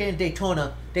it's freaking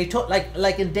Daytona.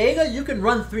 Like in Dega, you can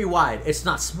run 3 wide. It's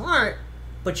not smart,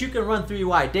 but you can run 3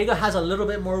 wide. Dega has a little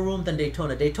bit more room than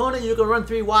Daytona. Daytona, you can run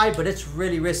 3 wide, but it's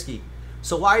really risky.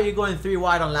 So why are you going 3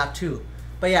 wide on lap 2?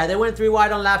 But yeah, they went 3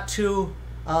 wide on lap 2.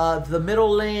 The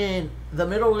middle lane,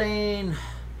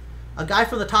 a guy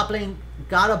from the top lane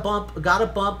got a bump,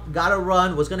 got a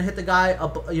run, was gonna hit the guy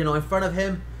up, you know, in front of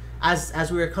him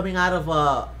as we were coming out of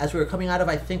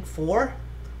I think 4.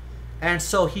 And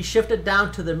so he shifted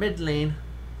down to the mid lane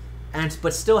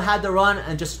but still had the run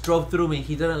and just drove through me.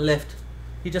 He didn't lift.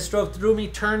 He just drove through me,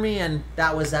 turned me, and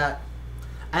that was that.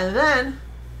 And then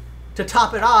to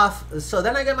top it off, so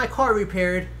then I get my car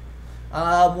repaired.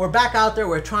 We're back out there.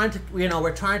 We're trying to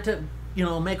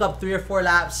make up 3 or 4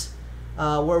 laps.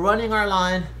 We're running our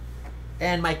line,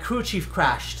 and my crew chief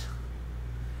crashed.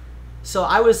 So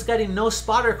I was getting no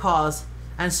spotter calls,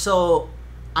 and so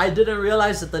I didn't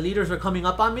realize that the leaders were coming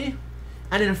up on me.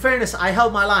 And in fairness, I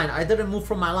held my line. I didn't move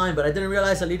from my line, but I didn't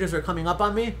realize the leaders were coming up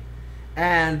on me.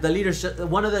 And the leaders,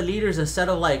 one of the leaders, instead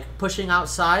of like pushing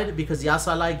outside because the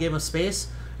outside line gave him space,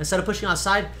 instead of pushing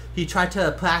outside, he tried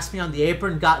to pass me on the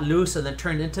apron, got loose, and then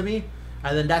turned into me.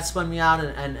 And then that spun me out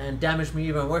and damaged me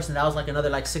even worse. And that was like another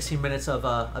like 16 minutes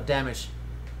of damage.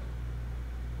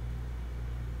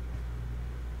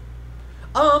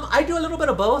 I do a little bit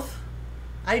of both.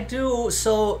 I do,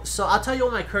 so I'll tell you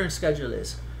what my current schedule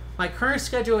is. My current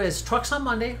schedule is trucks on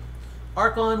Monday,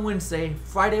 ARCA on Wednesday,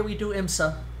 Friday we do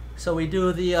IMSA. So we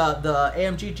do the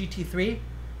AMG GT3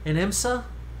 in IMSA.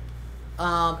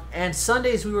 And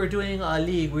Sundays we were doing a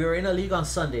league. We were in a league on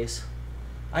Sundays.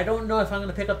 I don't know if I'm going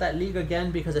to pick up that league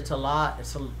again because it's a lot.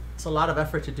 It's a lot of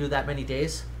effort to do that many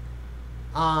days.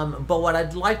 But what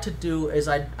I'd like to do is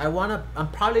I'm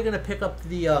probably going to pick up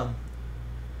the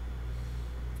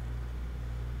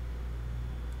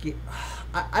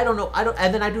I don't know.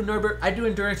 And then I do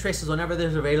endurance races whenever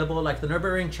there's available. Like the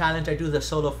Nürburgring Challenge, I do the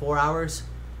solo 4 hours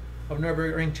of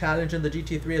Nürburgring Challenge in the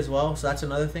GT3 as well. So that's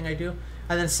another thing I do.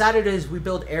 And then Saturdays we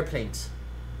build airplanes.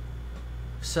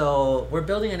 So we're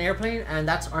building an airplane, and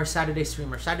that's our Saturday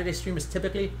stream. Our Saturday stream is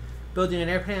typically building an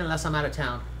airplane unless I'm out of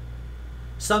town.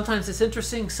 Sometimes it's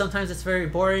interesting, sometimes it's very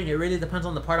boring. It really depends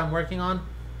on the part I'm working on.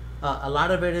 A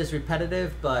lot of it is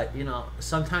repetitive, but you know,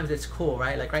 sometimes it's cool,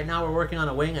 right? Like right now we're working on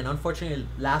a wing, and unfortunately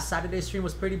last Saturday's stream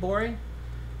was pretty boring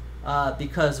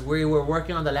because we were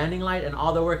working on the landing light, and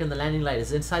all the work in the landing light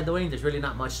is inside the wing. There's really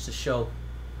not much to show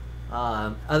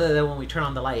other than when we turn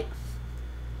on the light.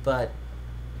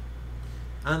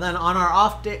 And then on our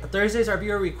off day, Thursdays are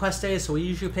viewer request days, so we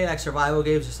usually play like survival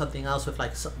games or something else with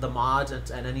like the mods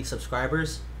and any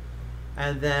subscribers.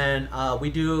 And then we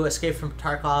do Escape from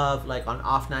Tarkov like on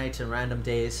off nights and random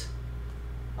days.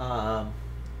 But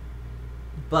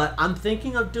I'm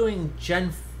thinking of doing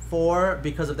Gen 4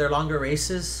 because of their longer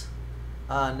races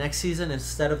next season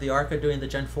instead of the ARCA doing the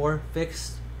Gen 4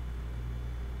 fixed.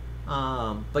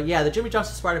 But yeah, the Jimmy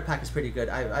Johnson Spider Pack is pretty good.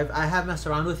 I have messed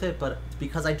around with it, but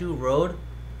because I do road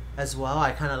as well,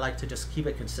 I kind of like to just keep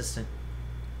it consistent.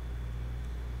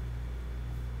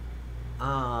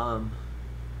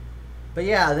 But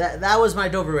yeah, that was my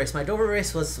Dover race. My Dover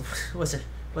race was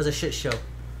a shit show.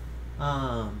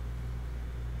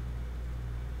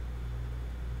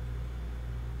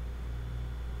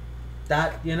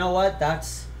 That, you know what?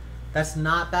 That's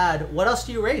not bad. What else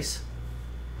do you race?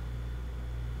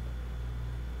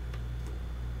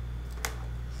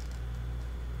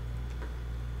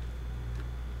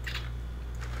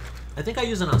 I think I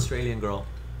use an Australian girl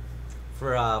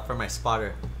for my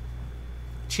spotter.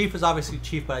 Chief is obviously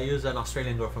Chief, but I use an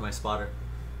Australian girl for my spotter,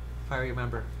 if I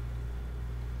remember.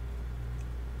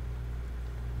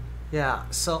 Yeah,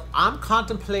 so I'm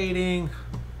contemplating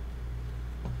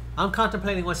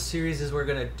what series we're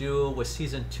gonna do with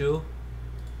season 2.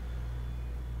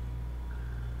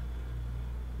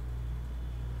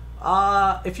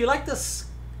 If you like this,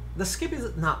 the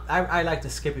Skippy's not. I like the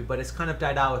Skippy, but it's kind of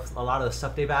died out with a lot of the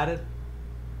stuff they've added,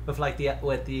 with like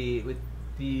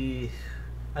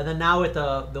and then now with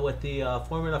the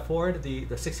Formula Ford, the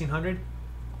 1600,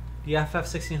 the FF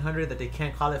 1600, that they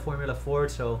can't call it Formula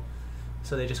Ford, so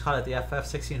they just call it the FF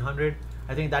 1600.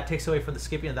 I think that takes away from the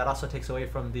Skippy, and that also takes away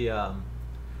from the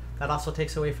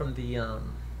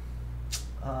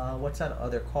what's that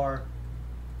other car?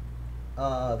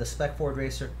 The Spec Ford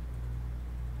Racer.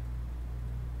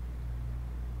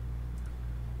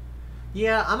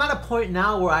 Yeah, I'm at a point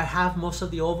now where I have most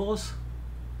of the ovals.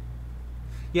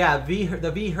 Yeah,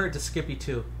 the V hurt the Skippy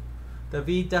too. The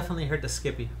V definitely hurt the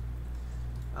Skippy.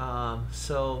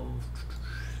 So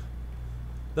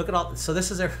look at all. So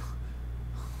this is their.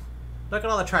 Look at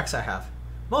all the tracks I have.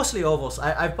 Mostly ovals.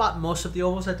 I've bought most of the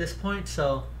ovals at this point,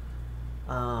 so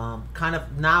kind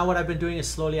of now what I've been doing is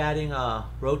slowly adding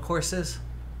road courses.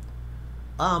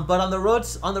 But on the road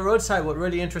side, what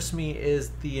really interests me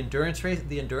is the endurance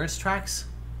tracks.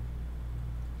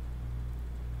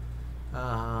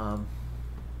 I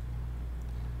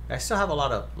still have a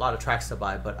lot of tracks to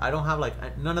buy, but I don't have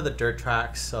like none of the dirt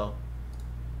tracks. So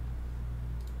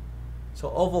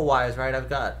oval wise, right? I've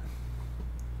got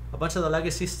a bunch of the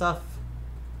legacy stuff.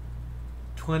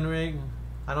 Twin rig.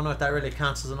 I don't know if that really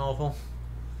counts as an oval.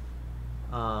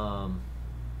 I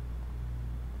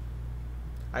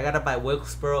gotta buy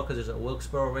Wilkesboro because there's a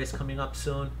Wilkesboro race coming up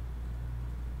soon.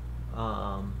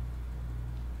 But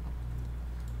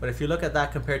if you look at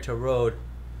that compared to road,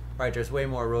 right, there's way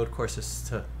more road courses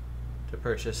to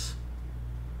purchase.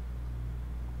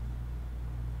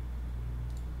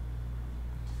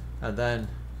 And then,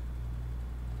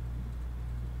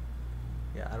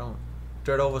 yeah,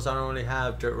 dirt ovals I don't really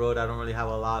have, dirt road I don't really have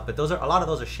a lot, but a lot of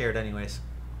those are shared anyways.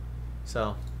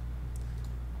 So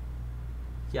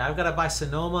yeah, I've got to buy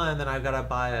Sonoma, and then I've got to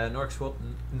buy North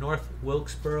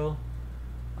Wilkesboro.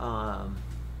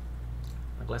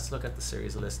 Let's look at the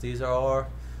series list. These are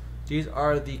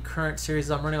the current series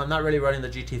I'm running. I'm not really running the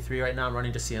GT3 right now. I'm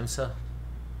running just IMSA.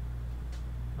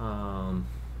 And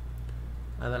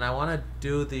then I want to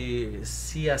do the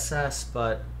CSS,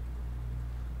 but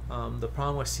the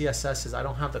problem with CSS is I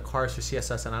don't have the cars for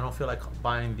CSS, and I don't feel like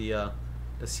buying the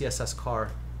CSS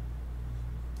car.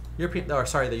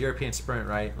 The European Sprint,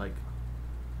 right? Like,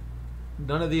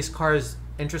 none of these cars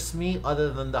interest me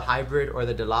other than the hybrid or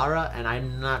the Delara, and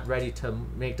I'm not ready to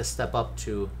make the step up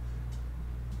to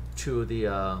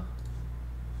the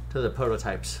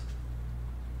prototypes.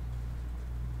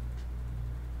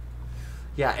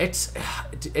 Yeah, it's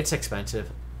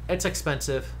expensive. It's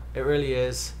expensive. It really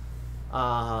is.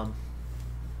 You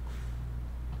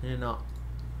know,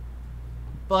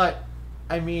 but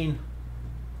I mean,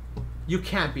 you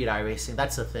can't beat iRacing.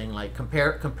 That's the thing. Like,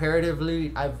 comparatively,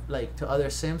 to other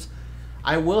sims,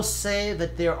 I will say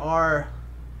that there are.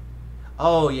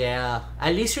 Oh yeah,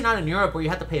 at least you're not in Europe where you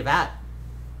have to pay VAT.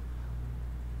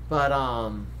 But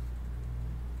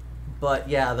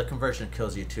yeah, the conversion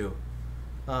kills you too.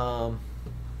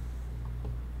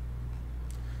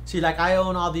 See, like, I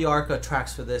own all the ARCA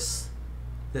tracks for this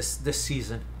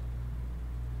season.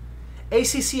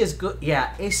 ACC is good.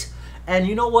 Yeah, and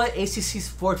you know what? ACC's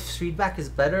force feedback is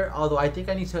better. Although I think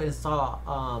I need to install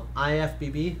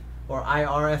IFBB or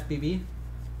IRFBB.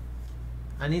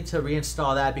 I need to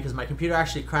reinstall that because my computer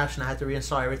actually crashed and I had to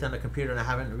reinstall everything on the computer, and I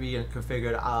haven't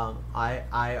reconfigured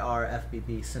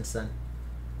IRFBB since then.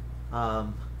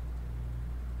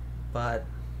 But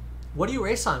what do you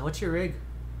race on? What's your rig?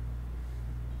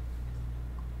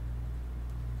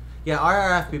 Yeah,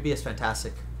 IRFBB is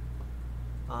fantastic.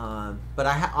 But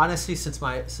honestly,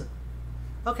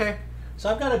 okay, so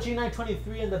I've got a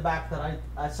G923 in the back that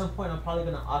at some point I'm probably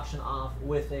gonna auction off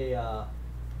with a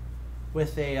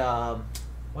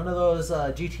one of those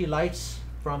GT lights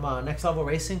from Next Level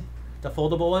Racing, the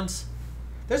foldable ones.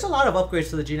 There's a lot of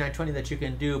upgrades to the G920 that you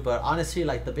can do, but honestly,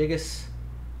 like, the biggest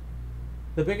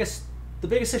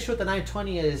issue with the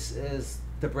 920 is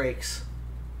the brakes.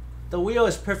 The wheel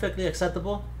is perfectly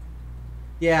acceptable.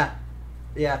 Yeah,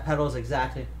 pedals,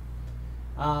 exactly.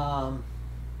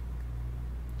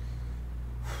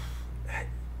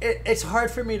 It's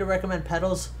hard for me to recommend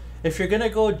pedals. If you're gonna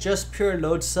go just pure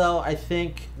load cell, I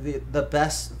think the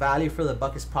best value for the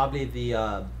buck is probably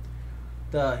the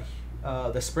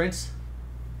sprints.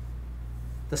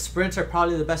 The sprints are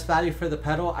probably the best value for the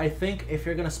pedal. I think if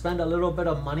you're gonna spend a little bit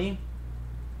of money,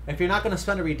 if you're not gonna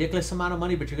spend a ridiculous amount of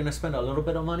money, but you're gonna spend a little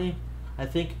bit of money, I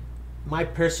think my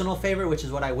personal favorite, which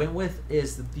is what I went with,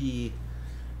 is the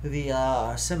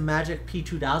SimMagic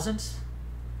P2000s.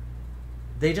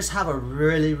 They just have a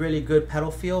really, really good pedal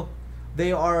feel.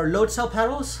 They are load cell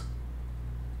pedals.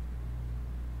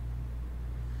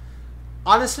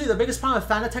 Honestly, the biggest problem with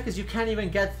Fanatec is you can't even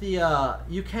get the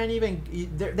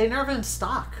they're never in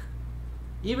stock.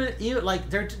 Even like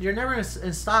you're never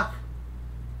in stock.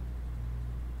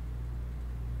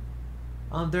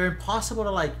 They're impossible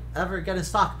to like ever get in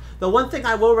stock. The one thing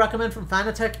I will recommend from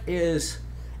Fanatec is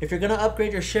if you're gonna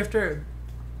upgrade your shifter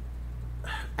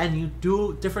and you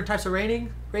do different types of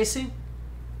racing.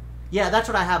 Yeah, that's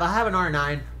what I have. I have an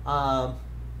R9. I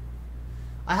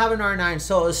have an R9.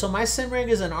 So my sim rig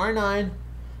is an R9.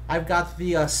 I've got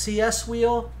the CS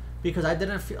wheel because I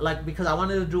didn't feel like, because I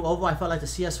wanted to do oval, I felt like the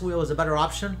CS wheel was a better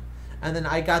option. And then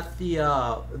I got the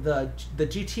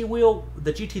GT wheel,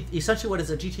 essentially what is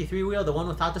a GT3 wheel, the one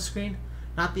without the screen,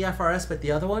 not the FRS, but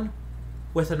the other one,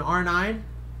 with an R9.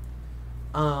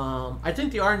 I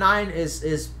think the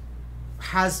R9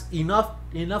 has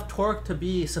enough torque to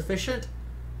be sufficient.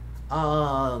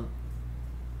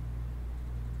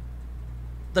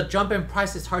 The jump in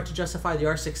price is hard to justify the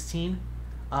R16,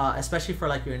 especially for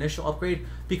like your initial upgrade,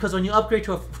 because when you upgrade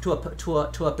to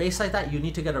a base like that, you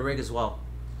need to get a rig as well.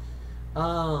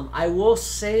 I will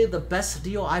say the best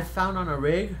deal I've found on a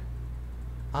rig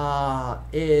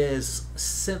is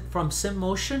from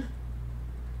SimMotion.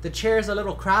 The chair is a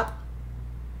little crap.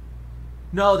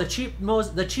 No, the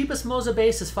cheapest Moza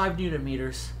base is 5 Newton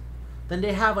meters. Then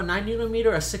they have a 9 Newton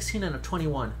meter, a 16, and a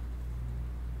 21.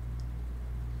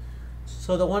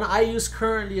 So the one I use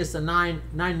currently is the 9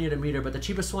 Newton meter, but the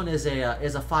cheapest one is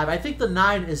a 5. I think the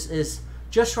 9 is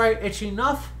just right. It's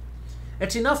enough.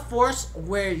 It's enough force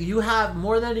where you have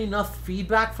more than enough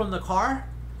feedback from the car,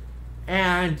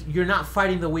 and you're not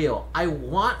fighting the wheel. I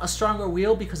want a stronger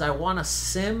wheel because I want to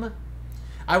sim.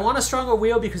 I want a stronger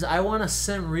wheel because I want to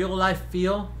sim real life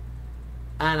feel,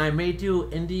 and I may do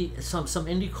some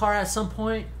IndyCar at some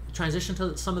point. Transition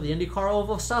to some of the IndyCar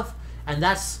oval stuff, and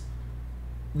that's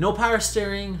no power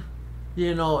steering.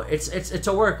 You know, it's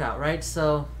a workout, right?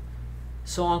 So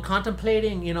I'm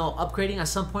contemplating, you know, upgrading at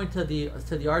some point to the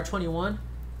R21,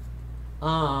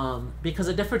 because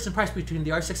the difference in price between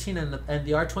the R16 and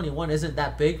the R21 isn't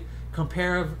that big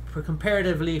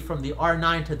comparatively from the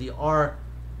R9 to the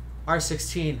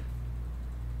R16.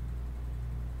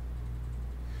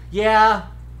 Yeah.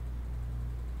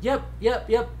 Yep.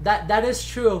 That is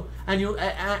true, and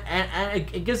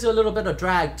it gives you a little bit of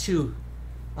drag too.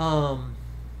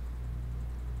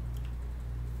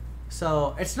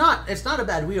 So it's not a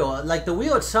bad wheel. Like the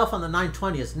wheel itself on the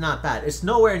 920 is not bad. It's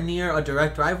nowhere near a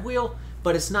direct drive wheel,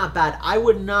 but it's not bad. I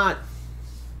would not.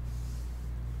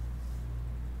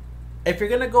 If you're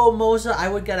gonna go Moza, I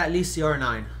would get at least the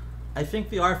R9. I think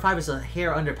the R5 is a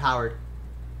hair underpowered.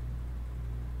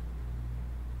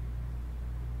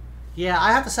 Yeah,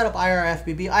 I have to set up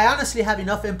IRFBB. I honestly have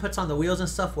enough inputs on the wheels and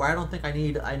stuff where I don't think I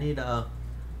need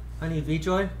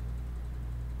VJoy.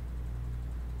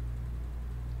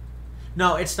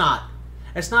 No, it's not.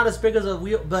 It's not as big as a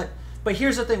wheel, but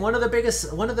here's the thing. One of the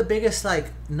biggest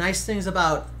like nice things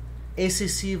about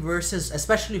ACC versus,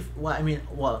 especially,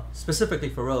 well, specifically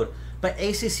for road, but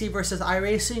ACC versus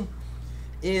iRacing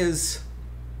is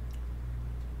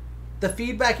the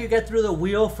feedback you get through the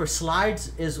wheel for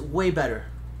slides is way better.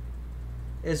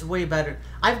 Is way better.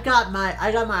 I got my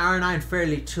R9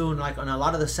 fairly tuned. Like on a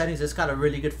lot of the settings, it's got a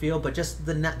really good feel. But just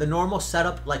the normal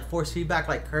setup, like force feedback,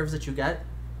 like curves that you get.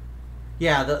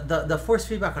 Yeah, the force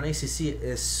feedback on ACC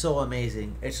is so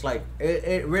amazing. It's like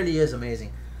it really is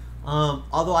amazing.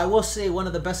 Although I will say one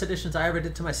of the best additions I ever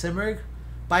did to my sim rig,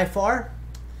 by far,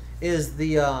 is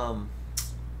the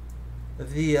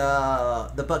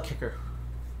butt kicker.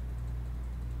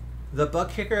 The butt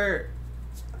kicker,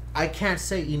 I can't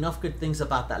say enough good things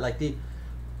about that. Like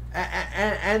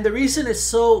and the reason it's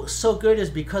so good is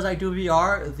because I do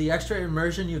VR. The extra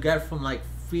immersion you get from like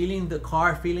feeling the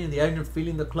car, feeling the engine,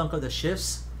 feeling the clunk of the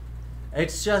shifts,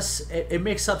 it's just it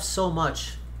makes up so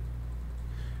much.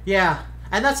 Yeah,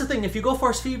 and that's the thing. If you go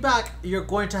force feedback, you're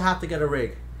going to have to get a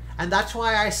rig, and that's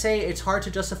why I say it's hard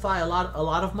to justify a lot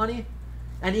of money.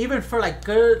 And even for like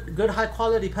good high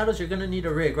quality pedals, you're gonna need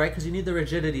a rig, right? Because you need the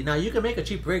rigidity. Now you can make a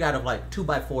cheap rig out of like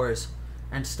 2x4s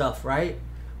and stuff, right?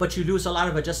 But you lose a lot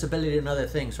of adjustability and other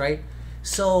things, right?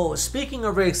 So speaking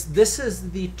of rigs, this is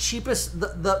the cheapest,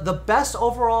 the best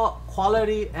overall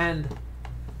quality and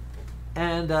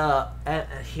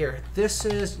here, this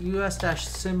is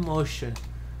US-SimMotion.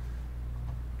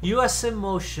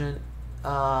 US-SimMotion,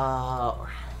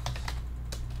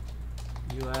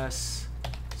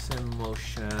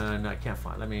 US-SimMotion, I can't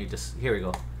find, let me just, here we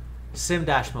go.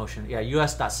 Sim-Motion, yeah,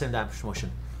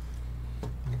 US.Sim-Motion.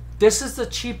 This is the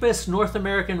cheapest North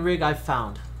American rig I've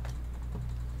found.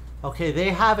 Okay, they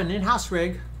have an in-house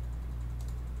rig.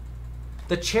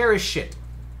 The chair is shit.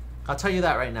 I'll tell you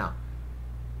that right now.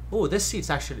 Oh, this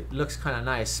seat's actually looks kind of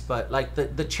nice, but like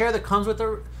the chair that comes with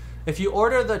the, if you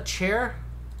order the chair,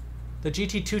 the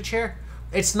GT2 chair,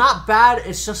 it's not bad,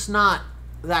 it's just not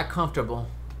that comfortable.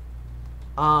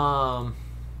 I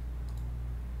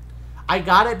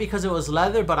got it because it was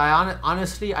leather, but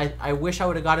honestly I wish I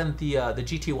would have gotten the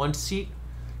GT1 seat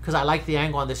because I like the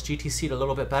angle on this GT seat a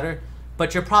little bit better.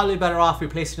 But you're probably better off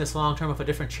replacing this long term with a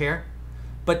different chair.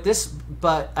 But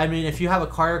I mean, if you have a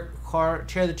car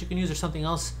chair that you can use or something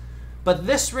else. But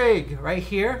this rig right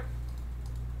here,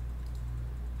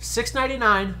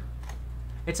 $699.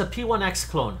 It's a P1X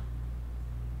clone.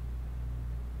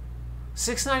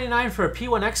 $699 for a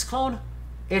P1X clone.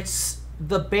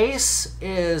 The base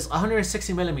is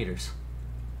 160 millimeters,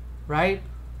 right?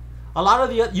 A lot of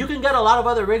the you can get a lot of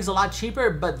other rigs a lot cheaper,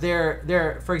 but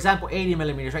they're for example 80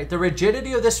 millimeters, right? The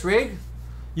rigidity of this rig,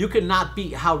 you cannot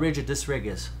beat how rigid this rig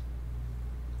is.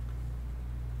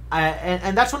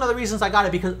 And that's one of the reasons I got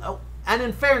it, because and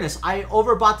in fairness, I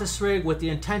overbought this rig with the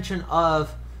intention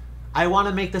of I want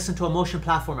to make this into a motion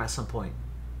platform at some point,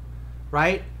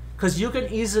 right? Because you can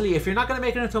easily, if you're not going to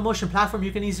make it into a motion platform,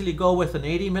 you can easily go with an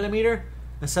 80 millimeter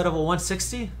instead of a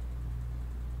 160.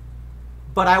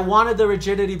 But I wanted the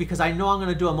rigidity because I know I'm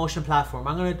going to do a motion platform.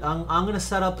 I'm going to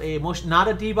set up a motion, not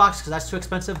a D box because that's too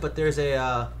expensive, but there's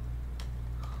a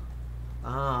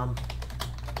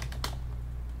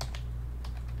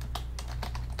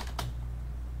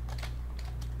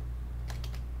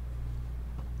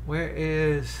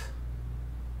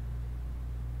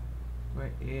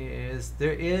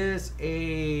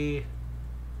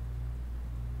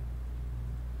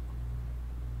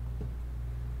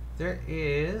there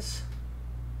is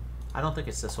I don't think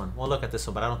it's this one. We'll look at this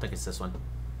one, but I don't think it's this one.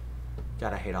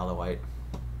 God, I hate all the white.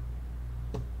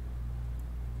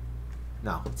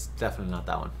 No, it's definitely not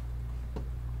that one.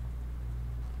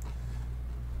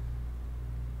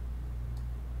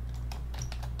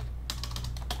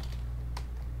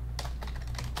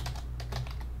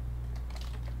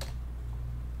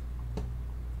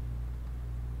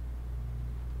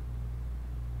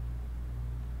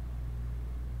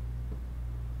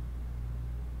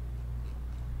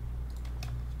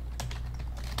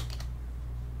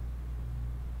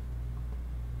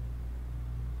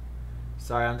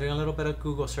 Sorry, I'm doing a little bit of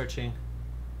Google searching.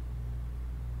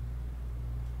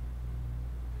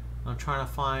 I'm trying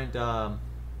to find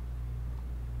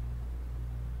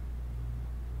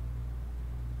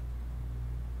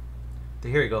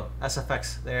here we go.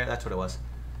 SFX. There, that's what it was.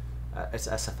 It's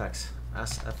SFX.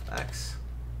 SFX.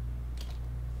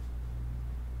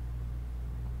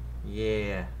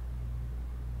 Yeah.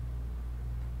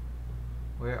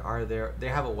 Where are there? They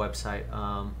have a website.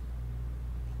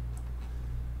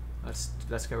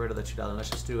 Let's get rid of the 2000.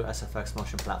 Let's just do SFX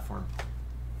motion platform.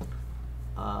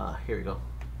 Here we go.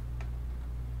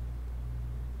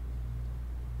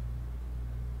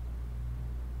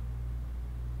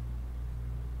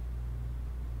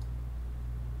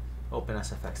 Open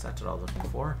SFX. That's what I was looking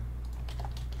for.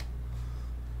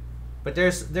 But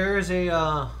there's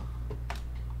a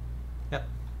yep.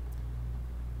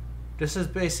 This is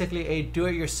basically a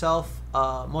do-it-yourself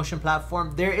motion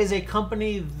platform. There is a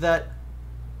company that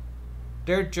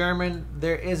they're German.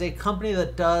 There is a company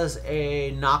that does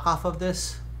a knockoff of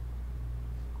this.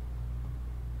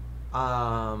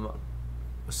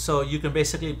 So you can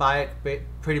basically buy it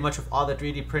pretty much with all the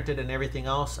 3D printed and everything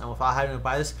else, and without having to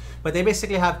buy this. But they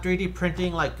basically have 3D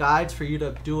printing like guides for you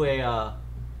to do a.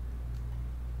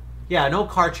 Yeah, an old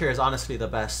car chair is honestly the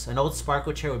best. An old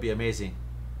sparkle chair would be amazing.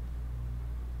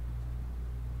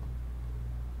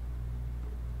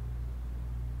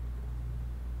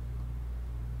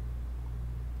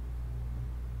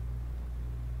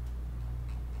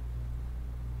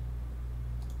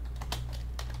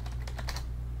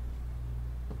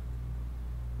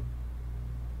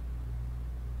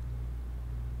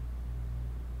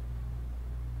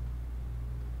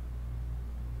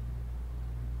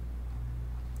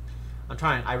 I'm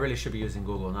trying. I really should be using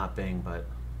Google, not Bing, but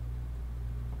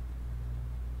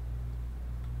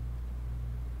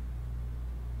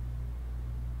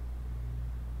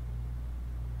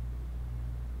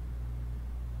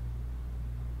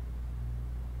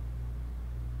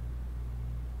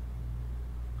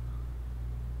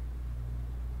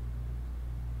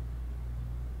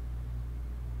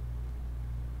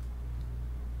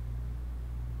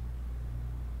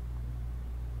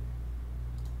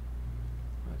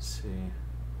let's see.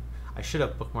 I should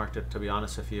have bookmarked it, to be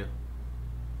honest with you.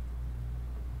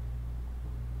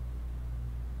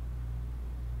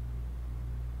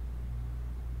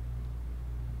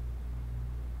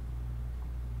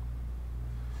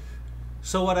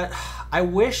 So what I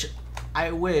wish I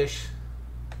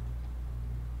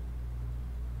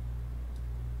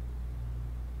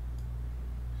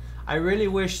really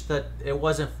wish that it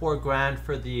wasn't $4,000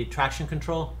 for the traction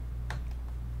control.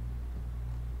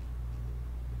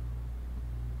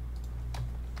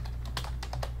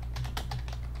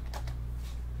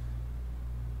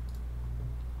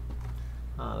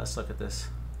 Let's look at this.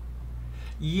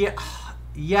 Yeah,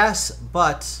 yes,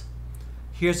 but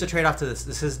here's the trade-off to this.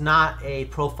 This is not a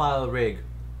profile rig,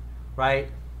 right?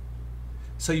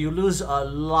 So you lose a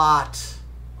lot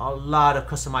of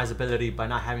customizability by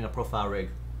not having a profile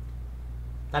rig.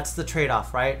 That's the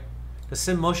trade-off, right? The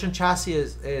Sim Motion chassis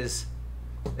is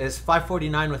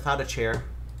 $549 without a chair.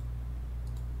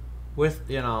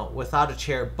 Without a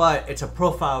chair, but it's a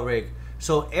profile rig,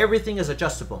 so everything is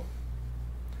adjustable.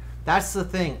 That's the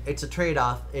thing. It's a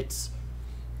trade-off. It's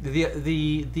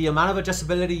the amount of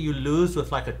adjustability you lose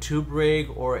with like a tube rig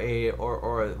or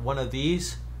one of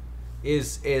these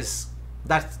is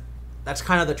that's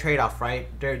kind of the trade-off, right?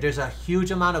 There's a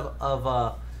huge amount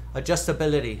of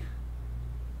adjustability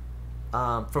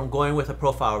from going with a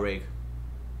profile rig.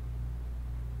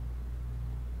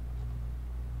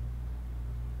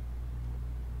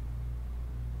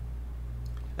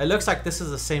 It looks like this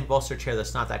is the same bolster chair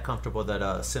that's not that comfortable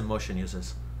that Sim Motion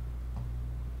uses.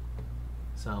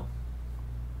 So,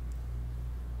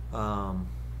 but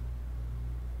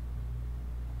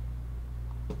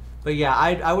yeah,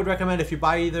 I would recommend if you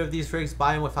buy either of these rigs,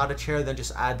 buy them without a chair, then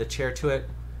just add the chair to it.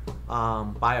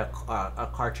 Buy a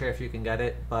car chair if you can get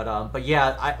it. But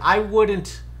yeah, I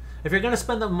wouldn't. If you're gonna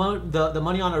spend the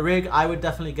money on a rig, I would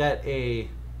definitely get a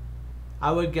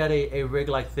rig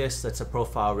like this that's a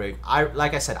profile rig.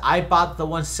 Like I said, I bought the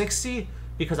 160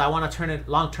 because I want to turn it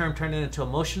long term, turn it into a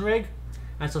motion rig.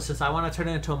 And so since I want to turn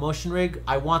it into a motion rig,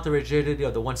 I want the rigidity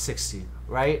of the 160,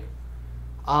 right?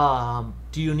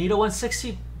 Do you need a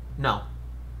 160? No.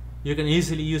 You can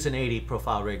easily use an 80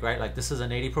 profile rig, right? Like this is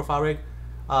an 80 profile rig.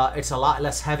 It's a lot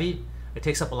less heavy. It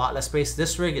takes up a lot less space.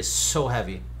 This rig is so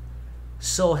heavy.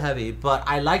 So heavy. But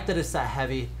I like that it's that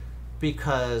heavy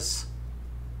because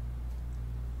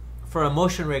for a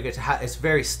motion rig, it's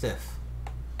very stiff,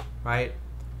 right?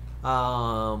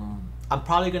 I'm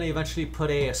probably going to eventually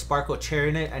put a Sparko chair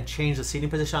in it and change the seating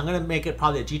position. I'm going to make it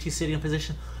probably a GT seating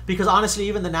position because honestly,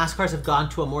 even the NASCARs have gone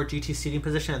to a more GT seating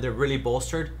position and they're really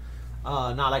bolstered.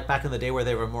 Not like back in the day where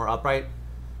they were more upright.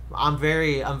 I'm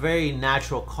very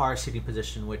natural car seating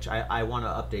position, which I want to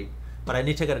update. But I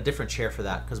need to get a different chair for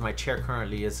that because my chair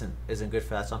currently isn't good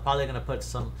for that. So I'm probably going to put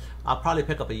I'll probably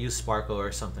pick up a used Sparko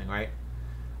or something, right?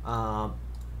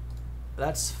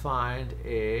 Let's find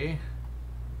a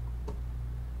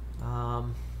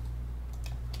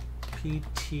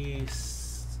PT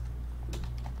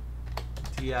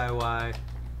DIY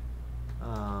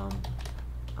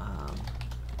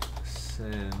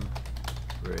sim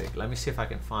rig. Let me see if I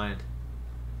can find.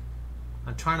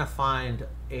 I'm trying to find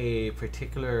a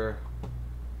particular.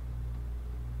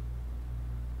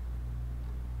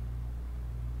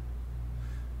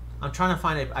 I'm trying to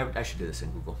find a. I should do this in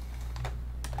Google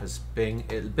because Bing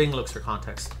looks for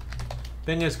context.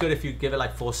 Bing is good if you give it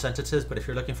like full sentences, but if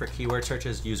you're looking for keyword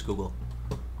searches, use Google.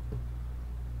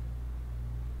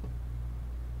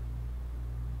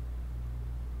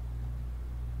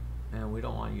 And we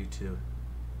don't want you to.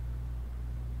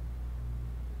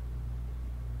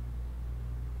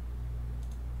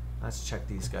 Let's check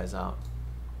these guys out.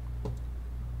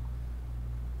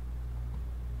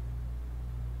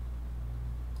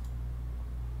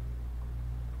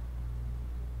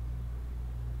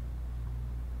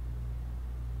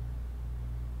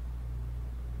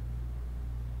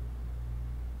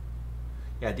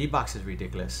 Yeah, D-Box is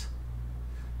ridiculous.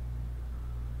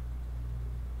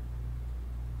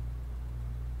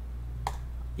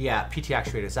 Yeah, PT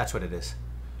actuators, that's what it is.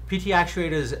 PT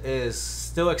actuators is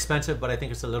still expensive, but I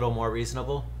think it's a little more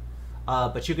reasonable.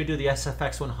 But you could do the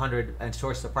SFX 100 and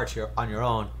source the parts on your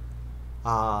own.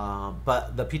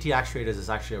 But the PT actuators is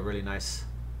actually a really nice.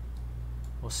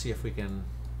 We'll see if we can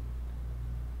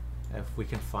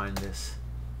find this.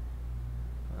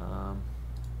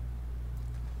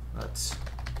 Let's.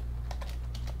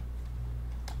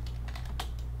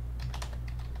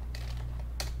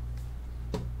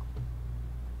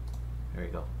 There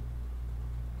you go.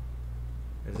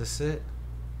 Is this it?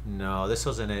 No, this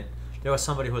wasn't it. There was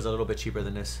somebody who was a little bit cheaper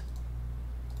than this.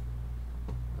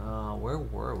 Where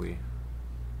were we?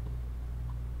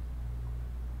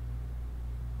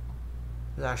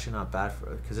 It's actually not bad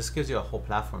for it because this gives you a whole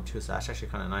platform too, so that's actually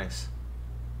kind of nice.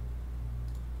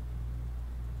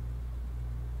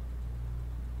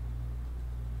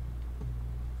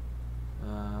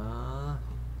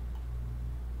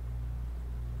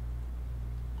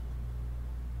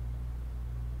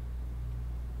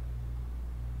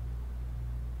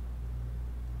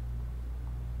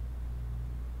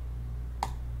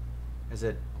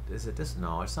 Is it this?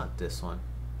 No, it's not this one.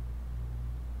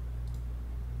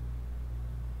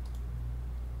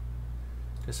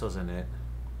 This wasn't it.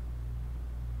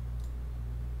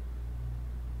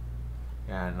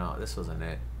 Yeah, no, this wasn't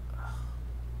it.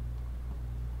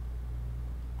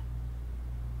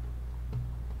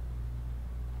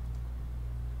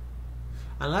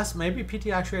 Unless maybe PT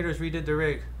Actuators redid the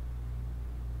rig.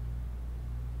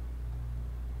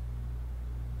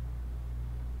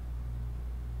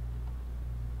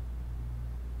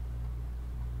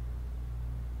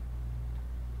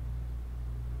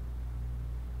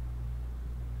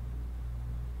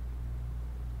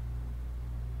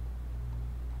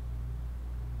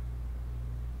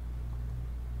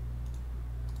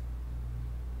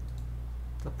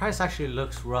 The price actually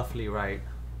looks roughly right.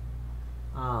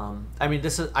 I mean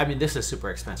this is super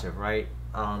expensive, right?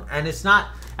 And it's not.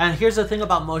 And here's the thing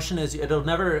about motion is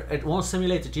it won't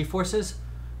simulate the G-forces.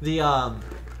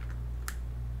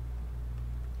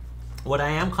 What I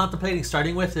am contemplating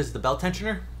starting with is the belt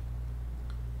tensioner.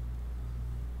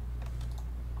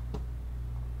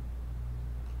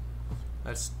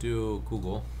 Let's do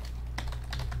Google.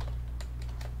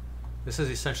 This is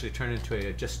essentially turned into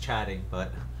a just chatting,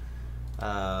 but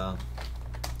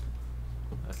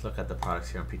let's look at the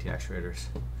products here on PT Actuators.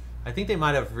 I think they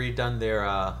might have redone their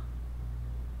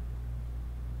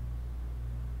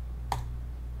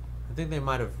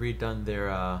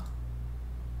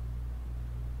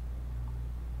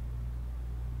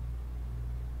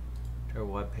their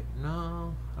web page.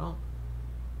 No, I don't.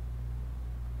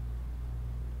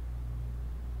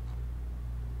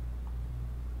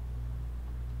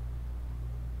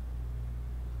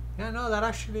 Yeah, no, that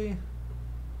actually,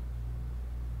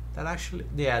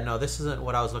 yeah, no, this isn't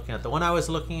what I was looking at. The one I was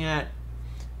looking at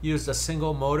used a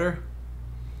single motor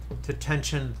to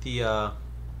tension the,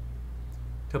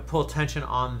 to pull tension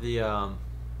on the,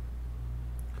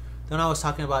 then I was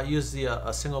talking about use the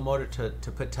a single motor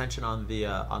to put tension on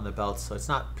the belts. So it's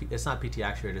not PT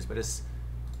Actuators, but it's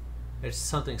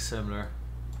something similar.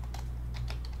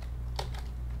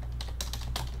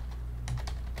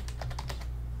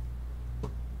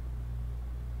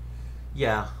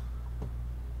 Yeah.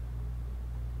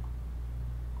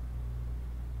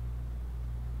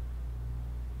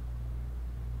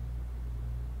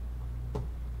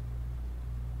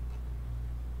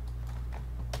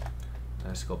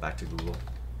 Let's go back to Google.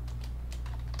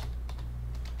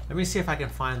 Let me see if I can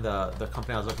find the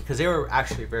company I was looking, because they were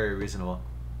actually very reasonable.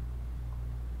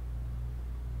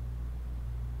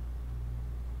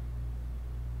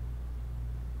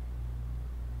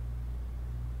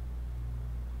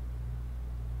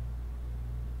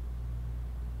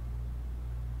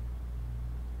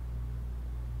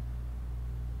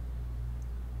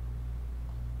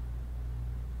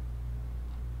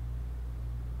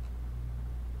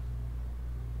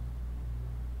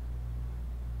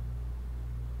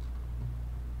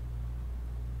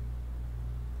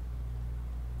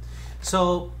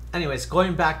 So, anyways,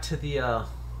 going back to the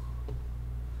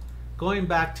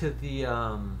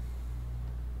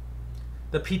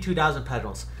P2000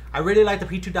 pedals. I really like the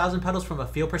P2000 pedals from a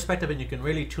feel perspective, and you can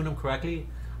really tune them correctly.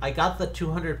 I got the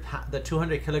 200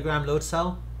 kilogram load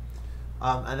cell,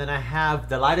 and then I have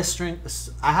the lightest string.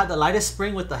 I have the lightest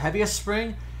spring with the heaviest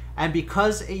spring, and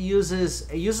because it uses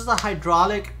a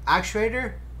hydraulic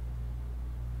actuator.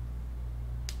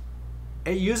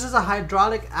 It uses a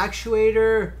hydraulic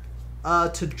actuator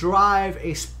to drive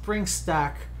a spring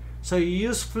stack. So you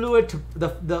use fluid to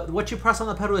what you press on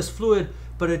the pedal is fluid,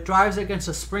 but it drives against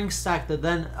a spring stack that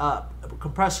then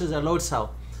compresses a load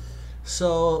cell.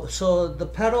 So the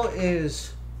pedal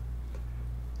is,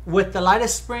 with the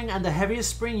lightest spring and the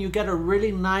heaviest spring, you get a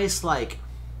really nice about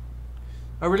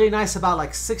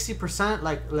like 60%,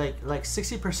 like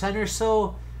 60% or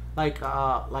so,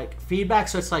 like feedback.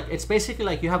 So it's basically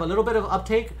like you have a little bit of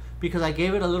uptake, because I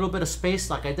gave it a little bit of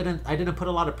space. Like I didn't put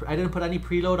any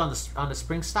preload on the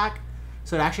spring stack,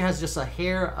 so it actually has just a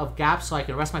hair of gap, so I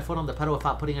can rest my foot on the pedal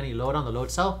without putting any load on the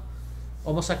load cell,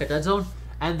 almost like a dead zone.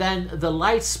 And then the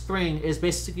light spring is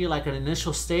basically like an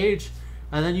initial stage,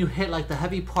 and then you hit like the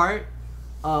heavy part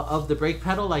of the brake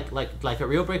pedal, like a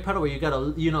real brake pedal, where you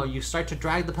gotta, you start to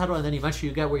drag the pedal, and then eventually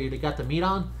you get where you got the meat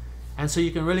on, and so you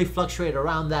can really fluctuate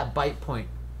around that bite point.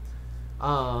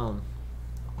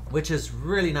 Which is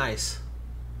really nice.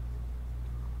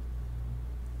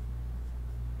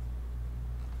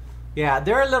 Yeah,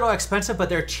 they're a little expensive, but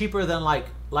they're cheaper than like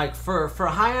for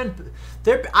high end.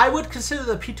 I would consider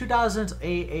the P2000s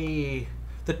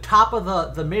the top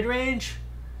of the mid range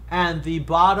and the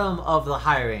bottom of the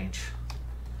high range.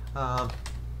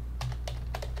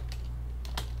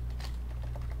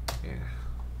 Here,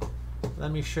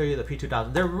 let me show you the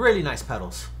P2000. They're really nice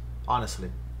pedals,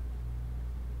 honestly.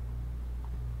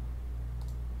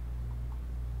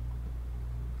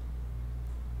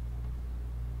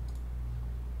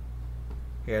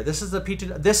 Here, this is the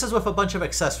P2. This is with a bunch of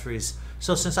accessories.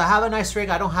 So since I have a nice rig,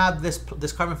 I don't have this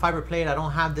carbon fiber plate. I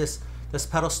don't have this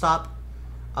pedal stop.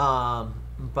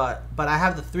 But I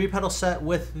have the 3 pedal set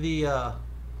with the. I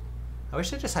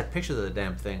wish I just had pictures of the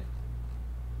damn thing.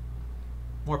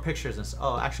 More pictures and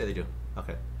oh, actually they do.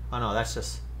 Okay. Oh no, that's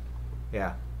just,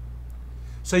 yeah.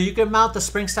 So you can mount the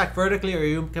spring stack vertically, or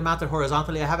you can mount it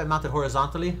horizontally. I have it mounted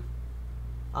horizontally.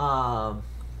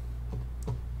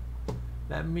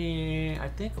 I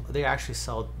think they actually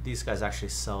sell, these guys actually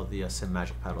sell the Sim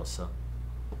Magic pedals, so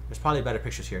there's probably better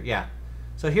pictures here. Yeah.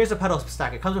 So here's a pedal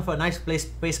stack. It comes with a nice base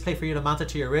plate for you to mount it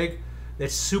to your rig.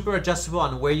 It's super adjustable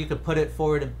on where you can put it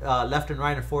forward, and, left and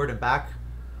right, and forward and back.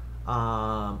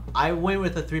 I went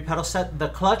with a 3 pedal set. The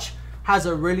clutch has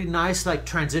a really nice like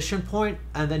transition point,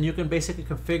 and then you can basically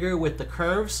configure with the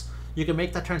curves. You can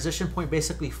make that transition point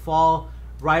basically fall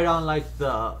right on like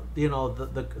the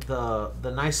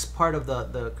the nice part of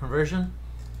the conversion.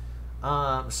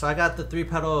 So I got the 3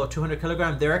 pedal 200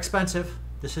 kilogram. They're expensive.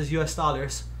 This is US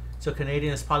dollars, so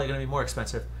Canadian is probably going to be more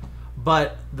expensive.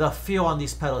 But the feel on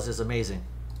these pedals is amazing.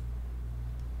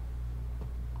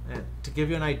 And to give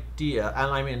you an idea,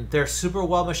 and I mean, they're super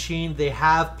well machined. They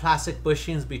have plastic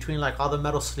bushings between like all the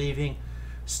metal sleeving,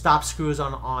 stop screws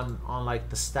on like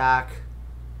the stack.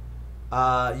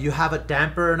 You have a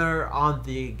dampener on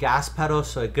the gas pedal,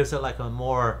 so it gives it like a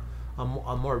more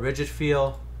rigid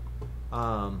feel.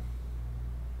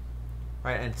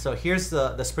 Right, and so here's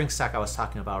the spring stack I was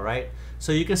talking about, right?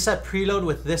 So you can set preload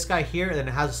with this guy here, and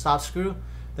it has a stop screw.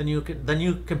 Then you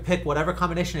can pick whatever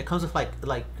combination. It comes with like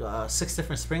 6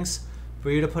 different springs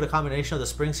for you to put a combination of the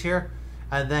springs here,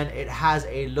 and then it has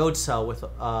a load cell with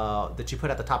that you put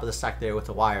at the top of the stack there with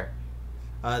a wire.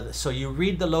 So you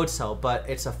read the load cell, but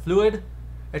it's a fluid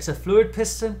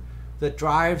piston that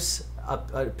drives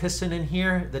a piston in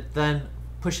here that then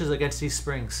pushes against these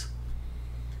springs.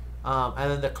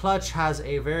 And then the clutch has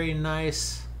a very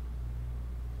nice.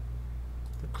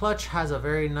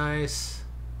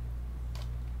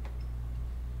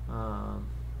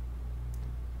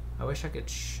 I wish I could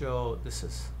show. This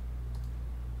is.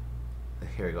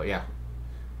 Here we go. Yeah.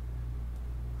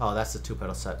 Oh, that's the 2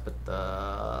 pedal set, but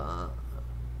the.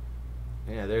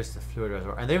 Yeah, there's the fluid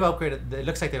reservoir, and they've upgraded. It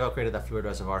looks like they've upgraded that fluid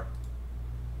reservoir.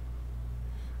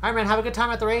 All right, man. Have a good time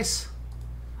at the race.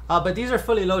 But these are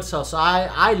fully load cells, so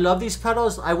I love these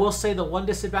pedals. I will say the one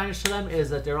disadvantage to them is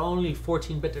that they're only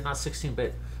 14-bit, they're not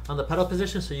 16-bit on the pedal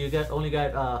position, so you only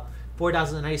get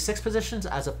 4,096 positions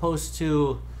as opposed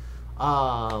to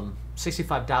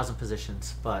 65,000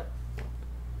 positions. But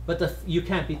you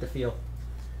can't beat the feel.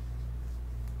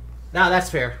 Now that's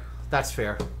fair. That's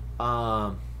fair,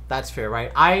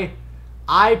 right?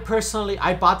 I personally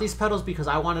bought these pedals because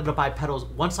I wanted to buy pedals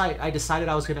once I decided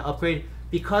I was going to upgrade.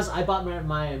 Because I bought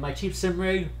my cheap sim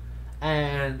rig,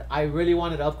 and I really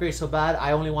wanted to upgrade so bad,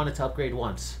 I only wanted to upgrade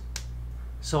once.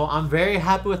 So I'm very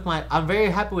happy with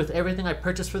everything I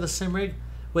purchased for the sim rig,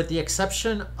 with the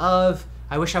exception of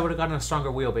I wish I would have gotten a stronger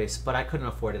wheelbase, but I couldn't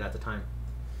afford it at the time.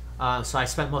 So I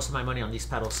spent most of my money on these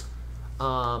pedals.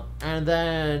 And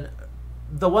then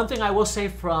the one thing I will say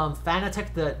from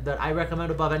Fanatec that I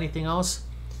recommend above anything else,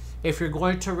 if you're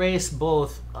going to race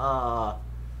both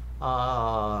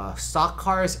stock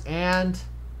cars and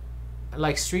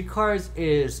like street cars,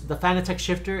 is the Fanatec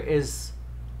shifter is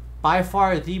by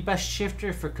far the best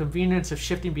shifter for convenience of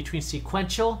shifting between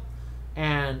sequential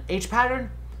and H pattern,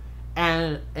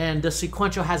 and the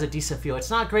sequential has a decent feel.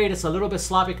 It's not great, it's a little bit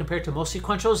sloppy compared to most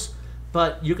sequentials,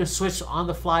 but you can switch on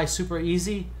the fly super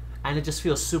easy and it just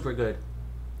feels super good.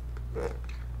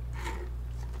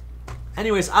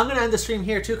 Anyways, I'm gonna end the stream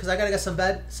here too because I gotta get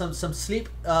some sleep.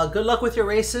 Good luck with your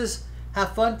races.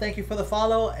 Have fun. Thank you for the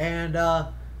follow, and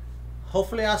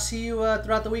hopefully I'll see you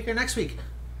throughout the week or next week.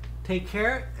 Take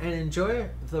care and enjoy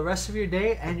the rest of your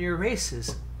day and your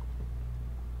races.